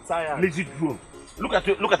 Papa, I'm tired. Lazy drone. Look at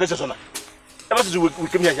Echezona. Ever since we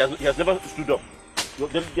came here, he has never stood up.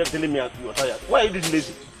 You're telling me you're tired. Why are you this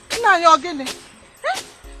lazy? Now you're getting it.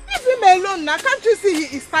 Leave him alone now. Can't you see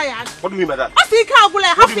he is tired? What do you mean by that? I see can't go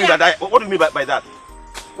like What do you mean by that? What do you mean by that?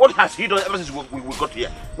 What has he done ever since we got here?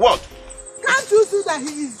 What? Can't you see that he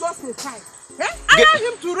is just a child? Eh?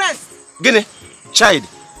 Allow him to rest. Guinea, child.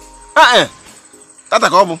 Tata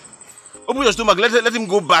Kobu. Open your stomach, let him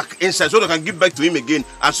go back inside so they can give back to him again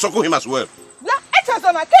and suckle him as well. Now,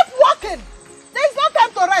 Echezona, keep walking. There is no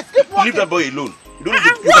time to rest. Keep walking. Leave that boy alone.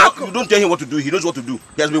 You don't tell him what to do. He knows what to do.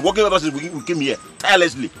 He has been walking ever since we came here,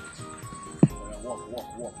 tirelessly.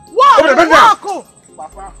 Walk.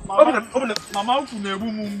 Mama,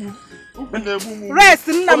 rest.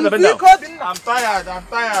 I'm tired.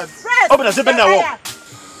 Rest. Open and say bend down, walk.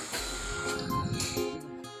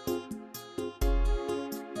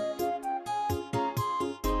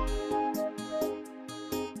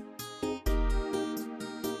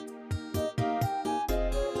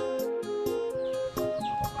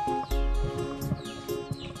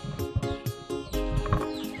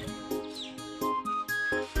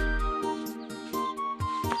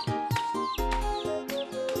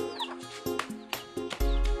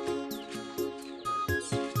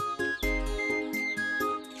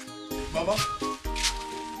 Mama,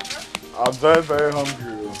 I'm very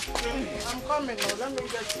hungry. I'm coming now. Let me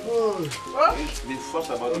get food. Be fast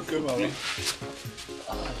about it. Okay, Mama.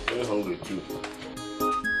 Very hungry too.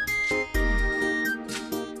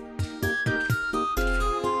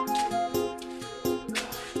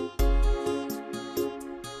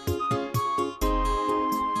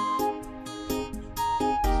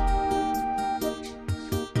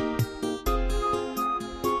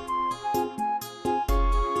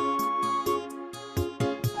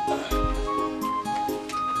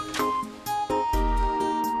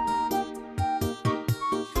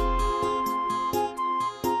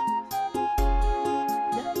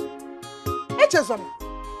 Echezona,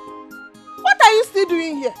 what are you still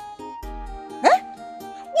doing here? Eh?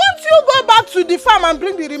 Won't you go back to the farm and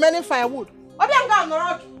bring the remaining firewood?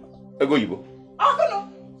 Ego Yibo.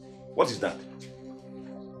 What is that?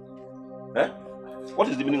 Eh? What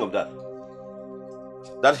is the meaning of that?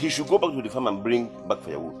 That he should go back to the farm and bring back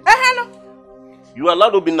firewood. You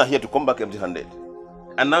allowed Obinna here to come back empty-handed.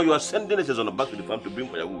 And now you are sending Echezona back to the farm to bring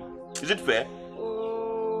firewood. Is it fair?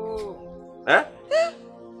 Eh?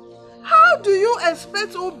 How do you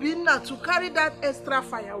expect Obinna to carry that extra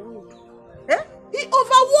firewood? Eh? He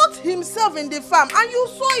overworked himself in the farm and you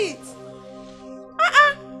saw it.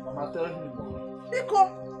 Mama, tell him.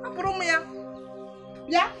 Iko, Apromia.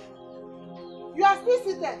 Yeah? You are still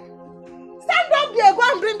seated. Stand up there, go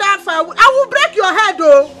and bring that firewood. I will break your head,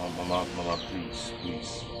 though. Mama, please.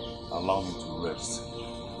 Allow me to rest.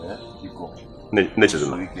 Iko.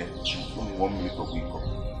 Echezona. Only 1 minute of Iko.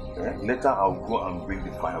 Later I'll go and bring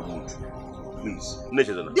the firewood. Please.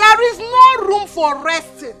 Echezona. There is no room for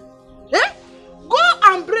resting. Eh? Go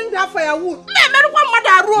and bring that firewood.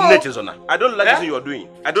 Echezona, I don't like what you are doing.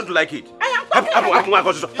 I don't like it.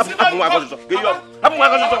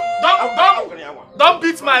 Don't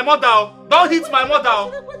beat my mother. Don't hit my mother.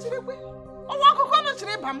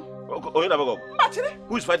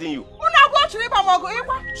 Who is fighting you? Who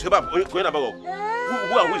is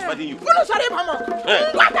fighting you?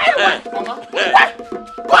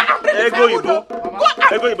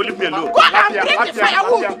 Leave me alone. Go and bring the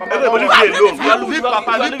firewood. Leave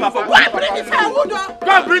Papa.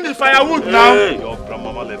 Go and bring the firewood now. Hey, your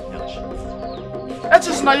grandmama left me.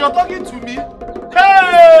 Echezona, you're talking to me?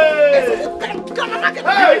 Hey!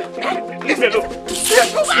 Leave me alone.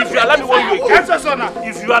 If you allow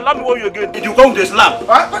me one you again, you come to slap.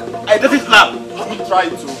 I didn't slap. You try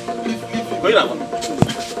to. Leave Go in.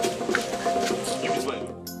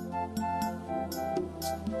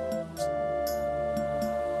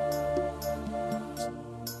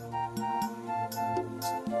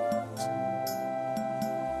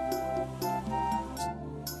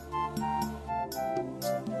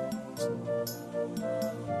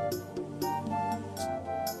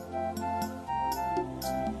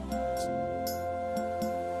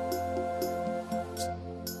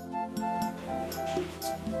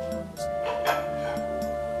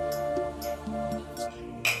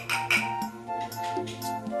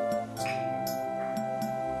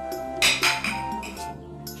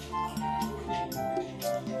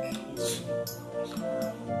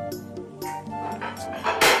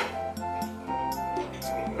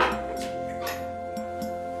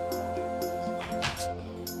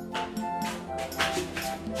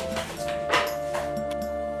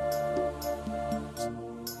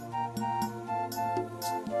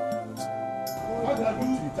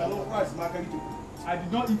 I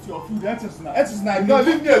did not eat your food, Echezona. No,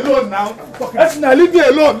 leave me alone now. Echezona, leave me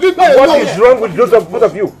alone. Leave me alone. What is wrong with both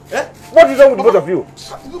of you? Eh? What is wrong with both of you?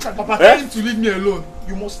 Look at Papa telling to leave me alone.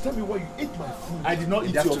 You must tell me why you ate my food. I did not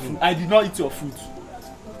eat your food. I did not eat your food.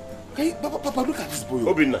 Hey, Papa, look at this boy.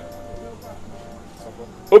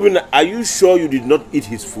 Obinna, are you sure you did not eat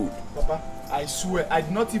his food? Papa, I swear, I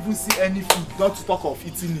did not even see any food, not to talk of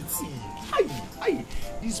eating it. Aye,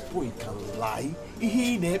 this boy can lie.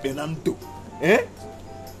 He ain't benanto. Eh?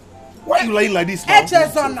 Why are you lying like this now?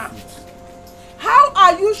 Echezona, how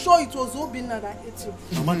are you sure it was Obinna that ate you?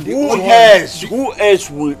 Who else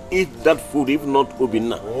will eat that food if not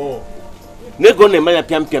Obinna?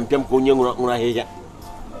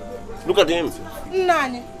 Look at him.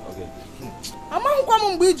 Nani?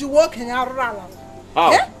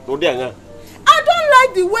 How? I don't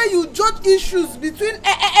like the way you judge issues between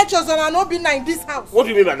Echezona and Obinna in this house. What do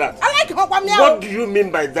you mean by that? I like What do you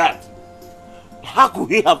mean by that? How could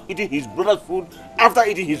he have eaten his brother's food after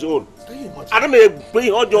eating his own? I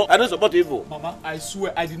don't support evil. Mama, I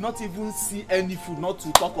swear I did not even see any food, not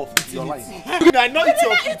to talk of eating it. I know it's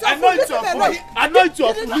your food. I know it's your food. I know it's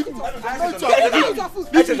your food. I know it's your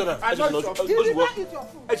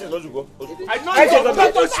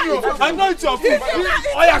food. I know it's your food.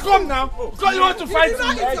 Oh yeah, come now. Because you want to fight me.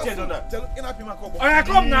 Oh yeah,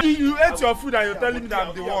 come now. You ate your food and you're telling me that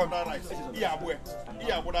I'm the one.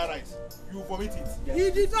 You vomit it. He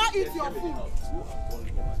did not eat your food.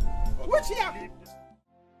 Which here?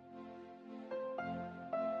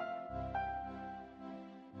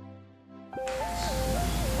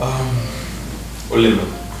 Olima,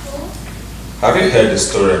 have you heard the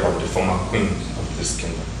story about the former queen of this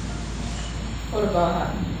kingdom? What about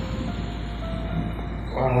her?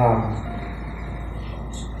 Well,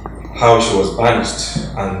 how she was banished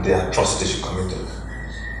and the atrocity she committed.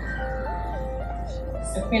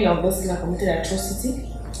 The queen of Bosila committed atrocity?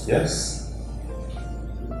 Yes.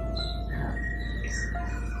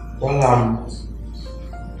 Well,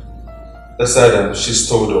 they said she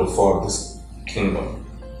stole the fall of this kingdom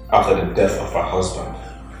after the death of her husband.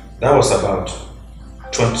 That was about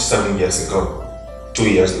 27 years ago, 2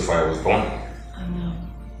 years before I was born. I know.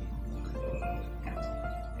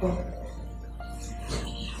 But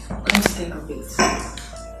come to think of it,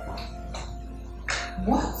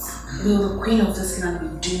 what will the queen of this land be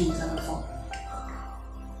doing with her phone?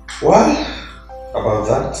 Well, about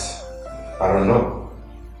that, I don't know.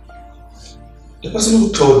 The person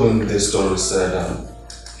who told me this story said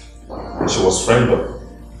she was friendly.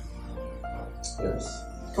 Yes.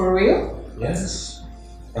 For real? Yes.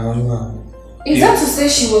 Is that to say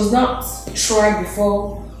she was not tried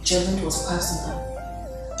before judgment was passed on her?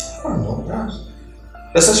 I don't know that.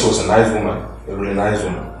 They said she was a nice woman, a really nice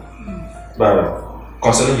woman. But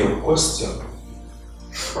concerning your question,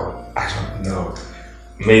 I don't know.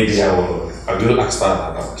 Maybe I will ask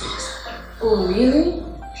Father about it. Oh, really?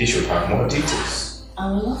 He should have more details. I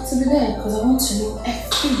would love to be there because I want to know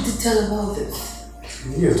every detail about this.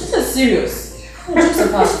 You? This is serious. I'm not just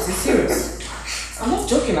about it, it's serious. I'm not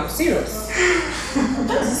joking, I'm serious.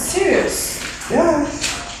 This is serious. Yeah.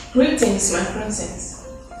 Greetings, my princess.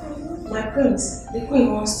 My prince, the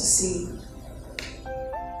queen wants to see you.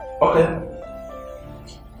 Okay.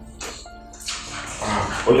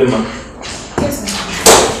 Olema. Yes,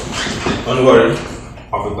 ma'am. Don't worry.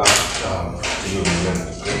 I'll be back to you in a minute,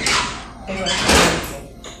 okay?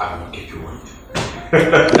 I will keep you waiting.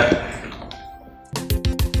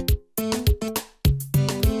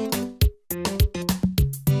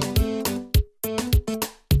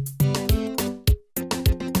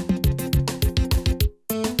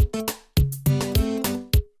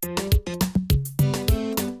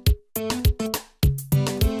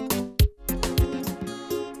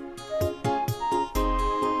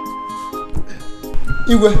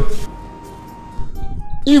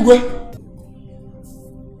 Igwe!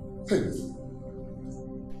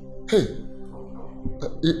 Hey!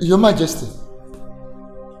 Your Majesty.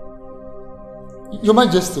 Your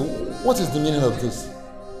Majesty, what is the meaning of this?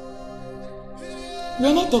 You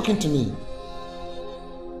are not talking to me.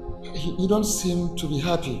 You don't seem to be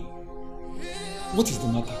happy. What is the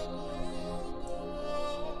matter?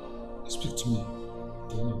 Speak to me.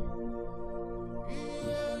 Tell me.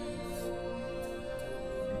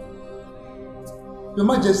 Your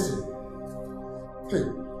Majesty. Hey.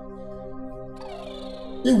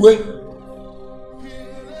 Igwe.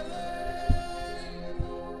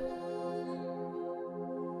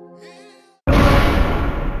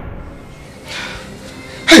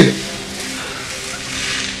 Hey.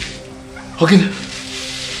 Okay.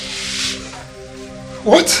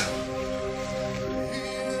 What?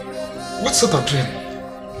 What sort of dream?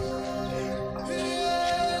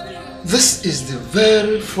 This is the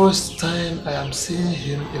very first time I am seeing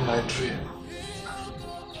him in my dream.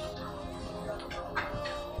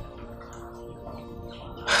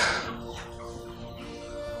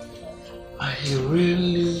 And he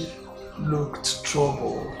really looked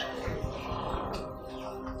troubled.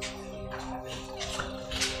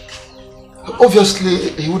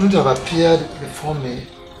 Obviously, he wouldn't have appeared before me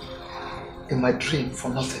in my dream for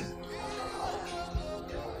nothing.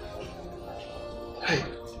 Hey.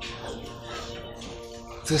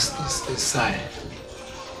 This is a sign.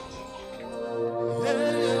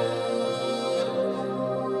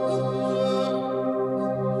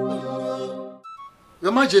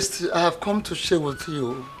 Your Majesty, I have come to share with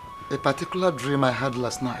you a particular dream I had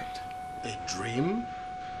last night. A dream?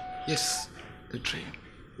 Yes, a dream.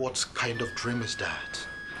 What kind of dream is that?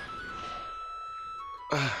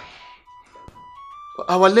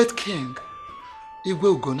 Our late king,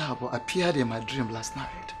 Igboeke Kingdom, appeared in my dream last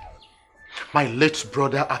night. My late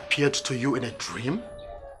brother appeared to you in a dream?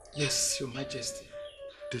 Yes, Your Majesty.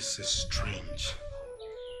 This is strange.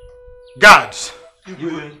 Guards!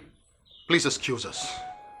 Please excuse us.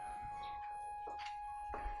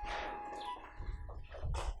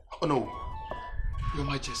 Oh no. Your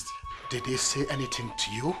Majesty. Did he say anything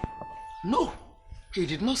to you? No, he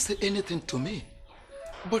did not say anything to me.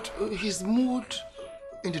 But his mood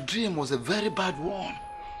in the dream was a very bad one.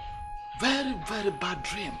 Very, very bad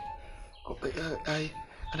dream.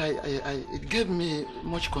 It gave me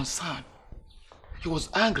much concern. He was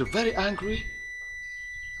angry, very angry,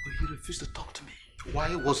 but he refused to talk to me.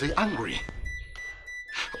 Why was he angry?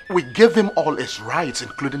 We gave him all his rights,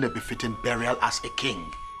 including a befitting burial as a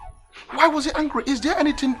king. Why was he angry? Is there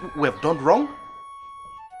anything we have done wrong?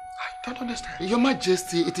 I don't understand. Your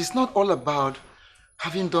Majesty, it is not all about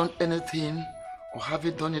having done anything or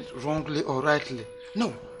having done it wrongly or rightly.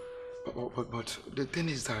 No. But the thing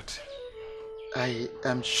is that I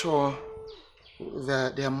am sure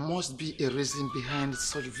that there must be a reason behind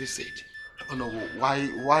such visit. Oh no,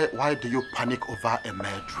 why do you panic over a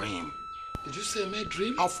mere dream? Did you say my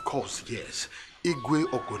dream? Of course, yes. Igwe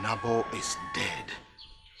Ogunabo is dead.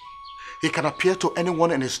 He can appear to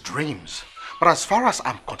anyone in his dreams. But as far as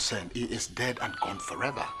I'm concerned, he is dead and gone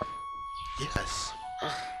forever. Yes.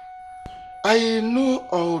 I know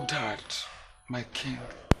all that, my king.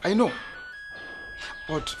 I know.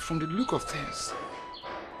 But from the look of things,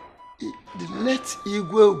 the late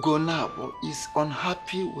Igwe Ogunabo is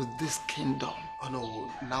unhappy with this kingdom. Oh no,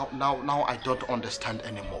 now I don't understand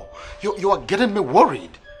anymore. You are getting me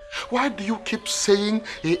worried. Why do you keep saying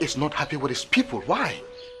he is not happy with his people? Why?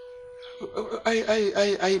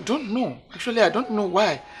 I don't know. Actually, I don't know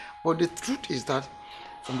why. But the truth is that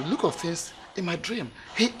from the look of things in my dream,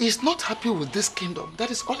 he is not happy with this kingdom. That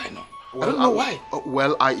is all I know. Well, I don't know why.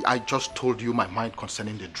 Well, I just told you my mind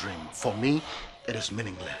concerning the dream. For me, it is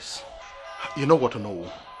meaningless. You know what to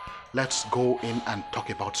know. Let's go in and talk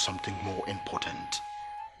about something more important.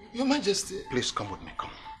 Your Majesty. Please come with me,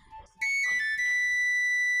 come.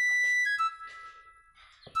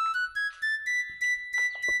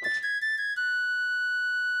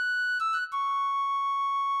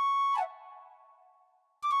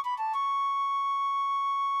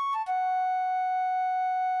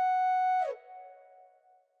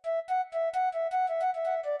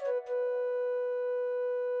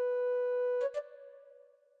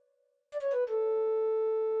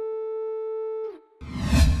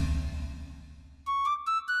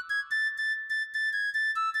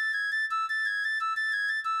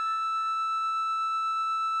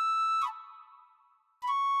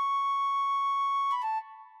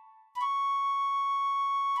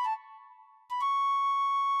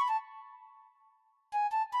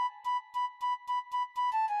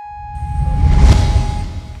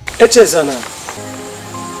 Echezona.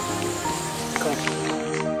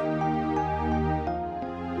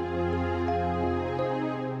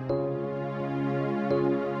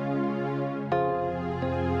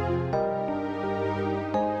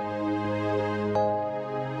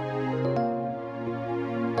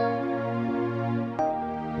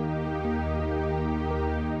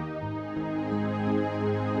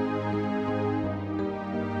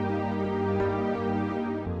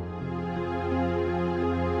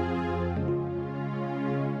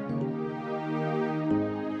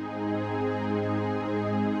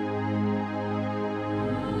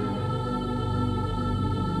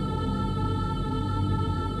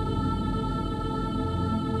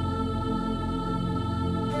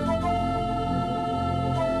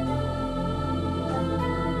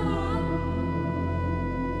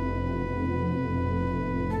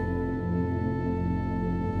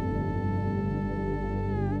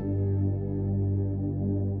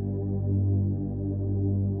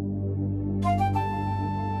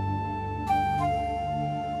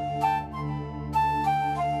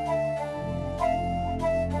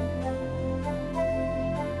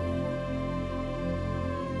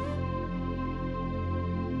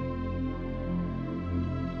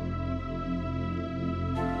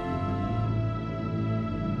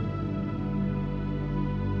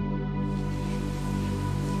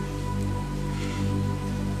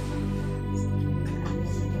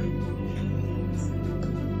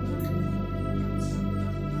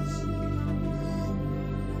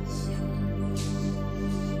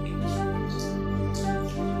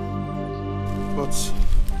 But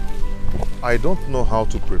I don't know how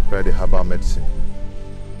to prepare the herbal medicine.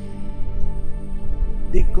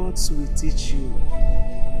 The gods will teach you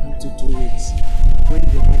how to do it when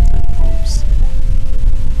the right time comes.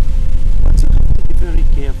 But you have to be very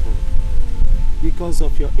careful because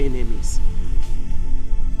of your enemies.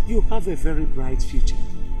 You have a very bright future.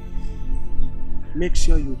 Make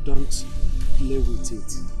sure you don't play with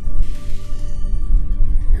it.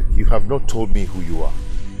 You have not told me who you are.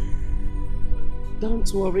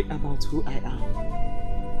 Don't worry about who I am.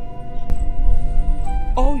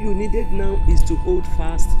 All you needed now is to hold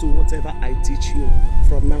fast to whatever I teach you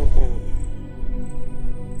from now on.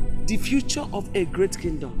 The future of a great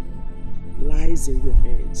kingdom lies in your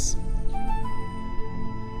hands.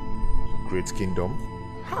 Great kingdom?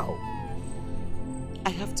 How?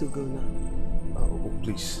 I have to go now. Oh,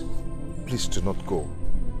 please. Please do not go.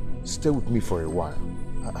 Stay with me for a while.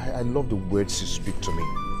 I love the words you speak to me.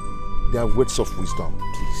 They are words of wisdom,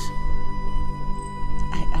 please.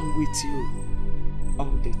 I am with you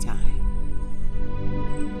all the time.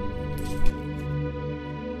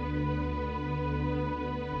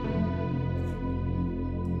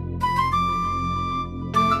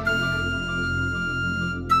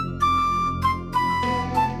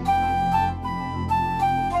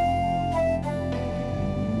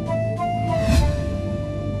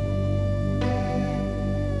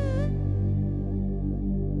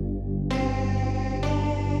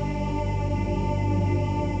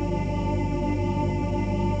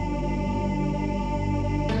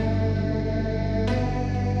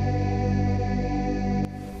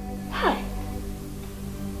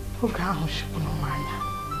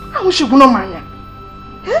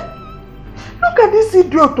 Look at this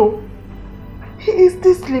idiot. He is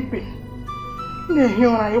still sleeping.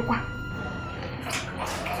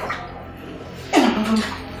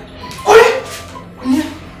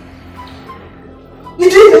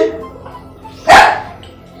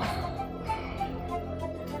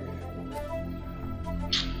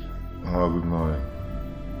 Good morning.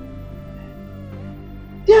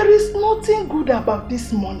 There is nothing good about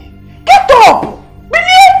this morning. Get up!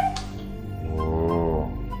 Oh,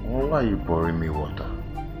 why are you pouring me water?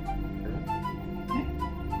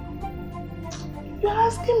 You are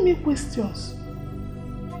asking me questions.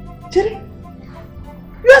 Jerry,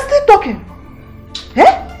 you are still talking.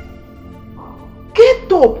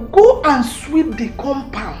 Get up, go and sweep the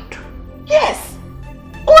compound. Yes.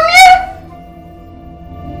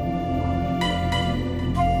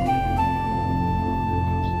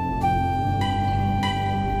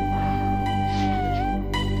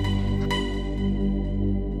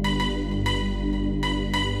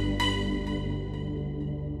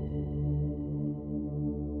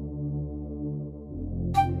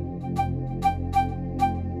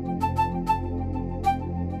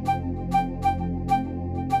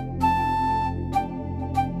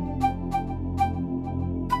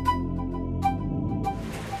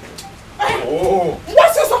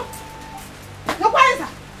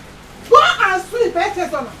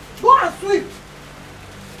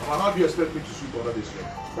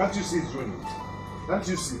 Can't you see it's raining? Can't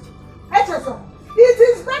you see? Echezona, it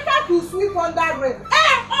is better to sweep under rain.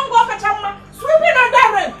 Sweeping under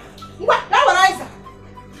rain.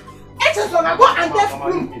 Echezona, go and take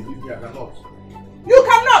broom. I cannot. You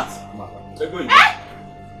cannot.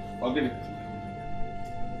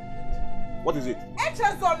 What is it?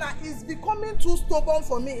 Echezona is becoming too stubborn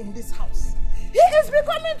for me in this house. He is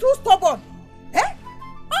becoming too stubborn.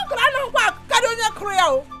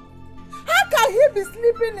 How can he be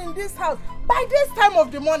sleeping in this house by this time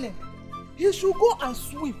of the morning? He should go and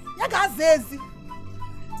sweep.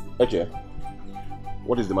 Eche,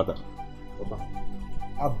 what is the matter?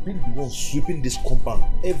 I've been the one sweeping this compound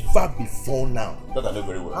ever before now. That I know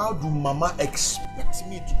very well. How do Mama expect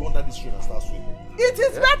me to go under this rain and start sweeping? It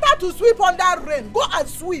is better to sweep under rain. Go and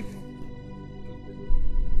sweep.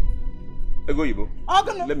 Egoyibo,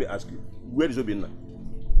 let me ask you, where is Obinna?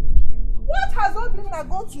 What has Obinna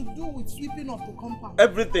got to do with sweeping of the compound?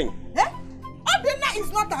 Everything. Obinna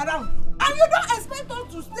is not around. And you don't expect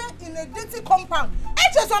us to stay in a dirty compound.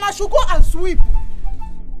 Echezona should go and sweep.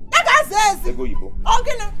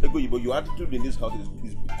 Egoyibo, your attitude in this house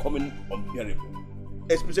is becoming unbearable.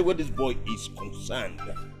 Especially when this boy is concerned.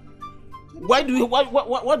 Why do you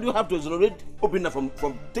have to exonerate Obinna from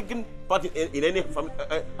taking part in any family,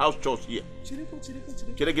 house chores here?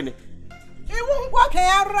 Chirekine.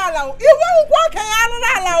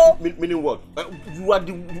 Meaning what? You are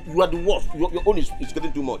the worst. Your own is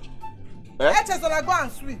getting too much. Echezona, go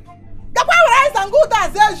and sweep. The power eyes and go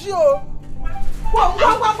down Sergio.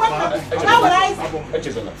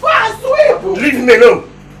 Go and sweep. Leave me alone.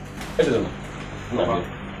 Echezona, come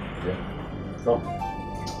here. Come.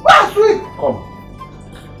 Go and sweep. Come.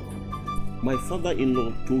 My father-in-law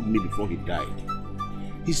told me before he died.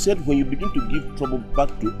 He said when you begin to give trouble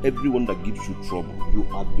back to everyone that gives you trouble, you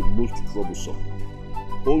are the most troublesome.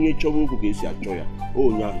 Only trouble who gets your joy. Oh,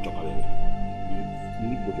 you have chocolate. You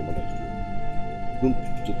need what your mother is doing. Don't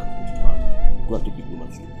take it to her. Go and take the woman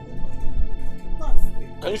to.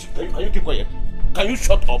 Can you keep quiet? Can you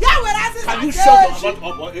shut up? Can you shut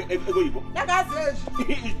up? Egoyibo.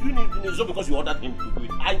 He is doing it in his own because you ordered him to do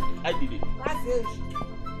it. I did it.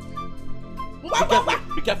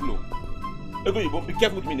 Be careful. Egoyibo, be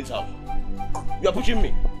careful with me in this house. You are pushing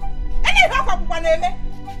me.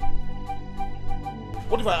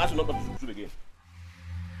 What if I ask you not to shoot again?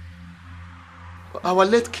 Our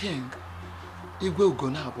late king, Igboeke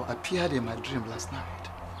Kingdom, appeared in my dream last night.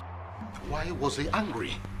 Why was he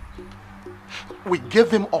angry? We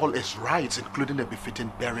gave him all his rights, including a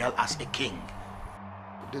befitting burial as a king.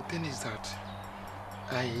 The thing is that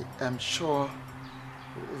I am sure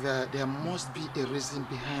that there must be a reason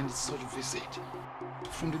behind such visit.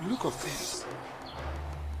 From the look of things,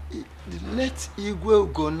 the late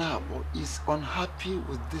Igboeke Kingdom is unhappy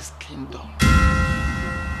with this kingdom.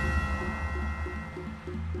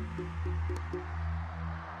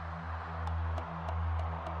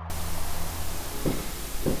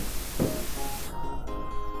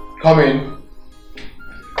 Come in.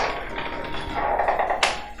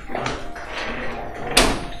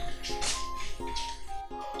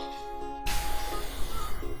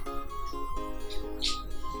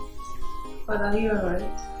 But are you alright?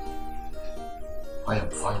 I am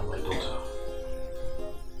fine, my daughter.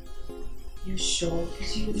 You sure?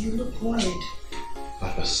 Because you look worried.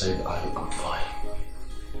 Like I said, I am fine.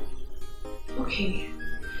 Okay.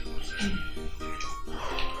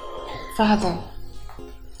 Father,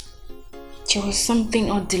 there was something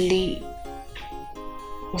Odili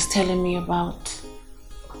was telling me about.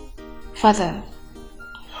 Father,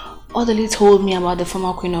 Odili told me about the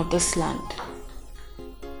former queen of this land.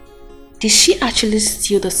 Did she actually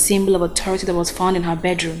steal the symbol of authority that was found in her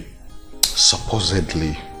bedroom?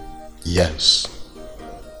 Supposedly, yes.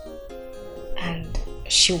 And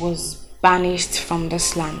she was banished from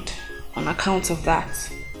this land on account of that.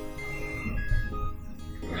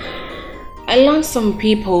 I learned some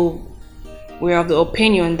people were of the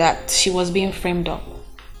opinion that she was being framed up.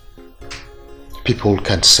 People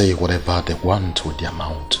can say whatever they want with their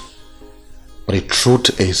mouth. But the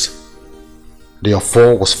truth is, the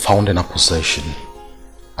affair was found in her possession,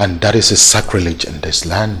 and that is a sacrilege in this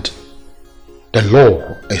land. The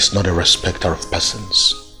law is not a respecter of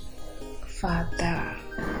persons. Father,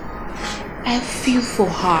 I feel for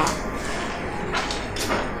her.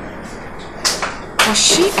 Was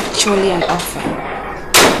she actually an orphan?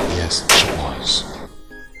 Yes, she was.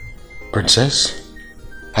 Princess,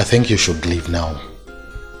 I think you should leave now.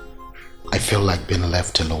 I feel like being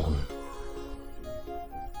left alone.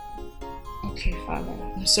 Okay, Father.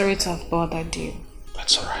 I'm sorry to have bothered you.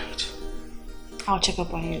 That's alright. I'll check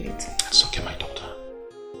up on you later. That's okay, my daughter.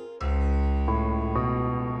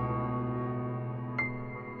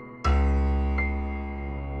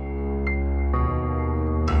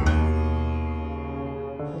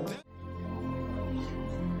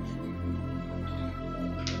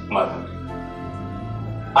 Mother,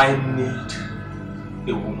 I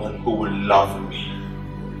need a woman who will love me.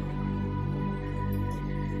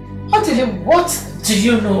 What do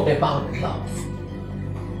you know about love?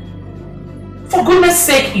 For goodness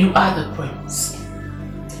sake, you are the prince.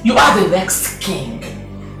 You are the next king.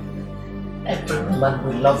 Every woman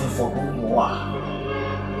will love you for who you are.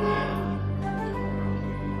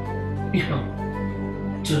 You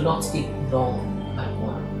know, do not ignore that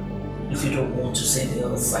one if you don't want to see the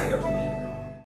other side of me.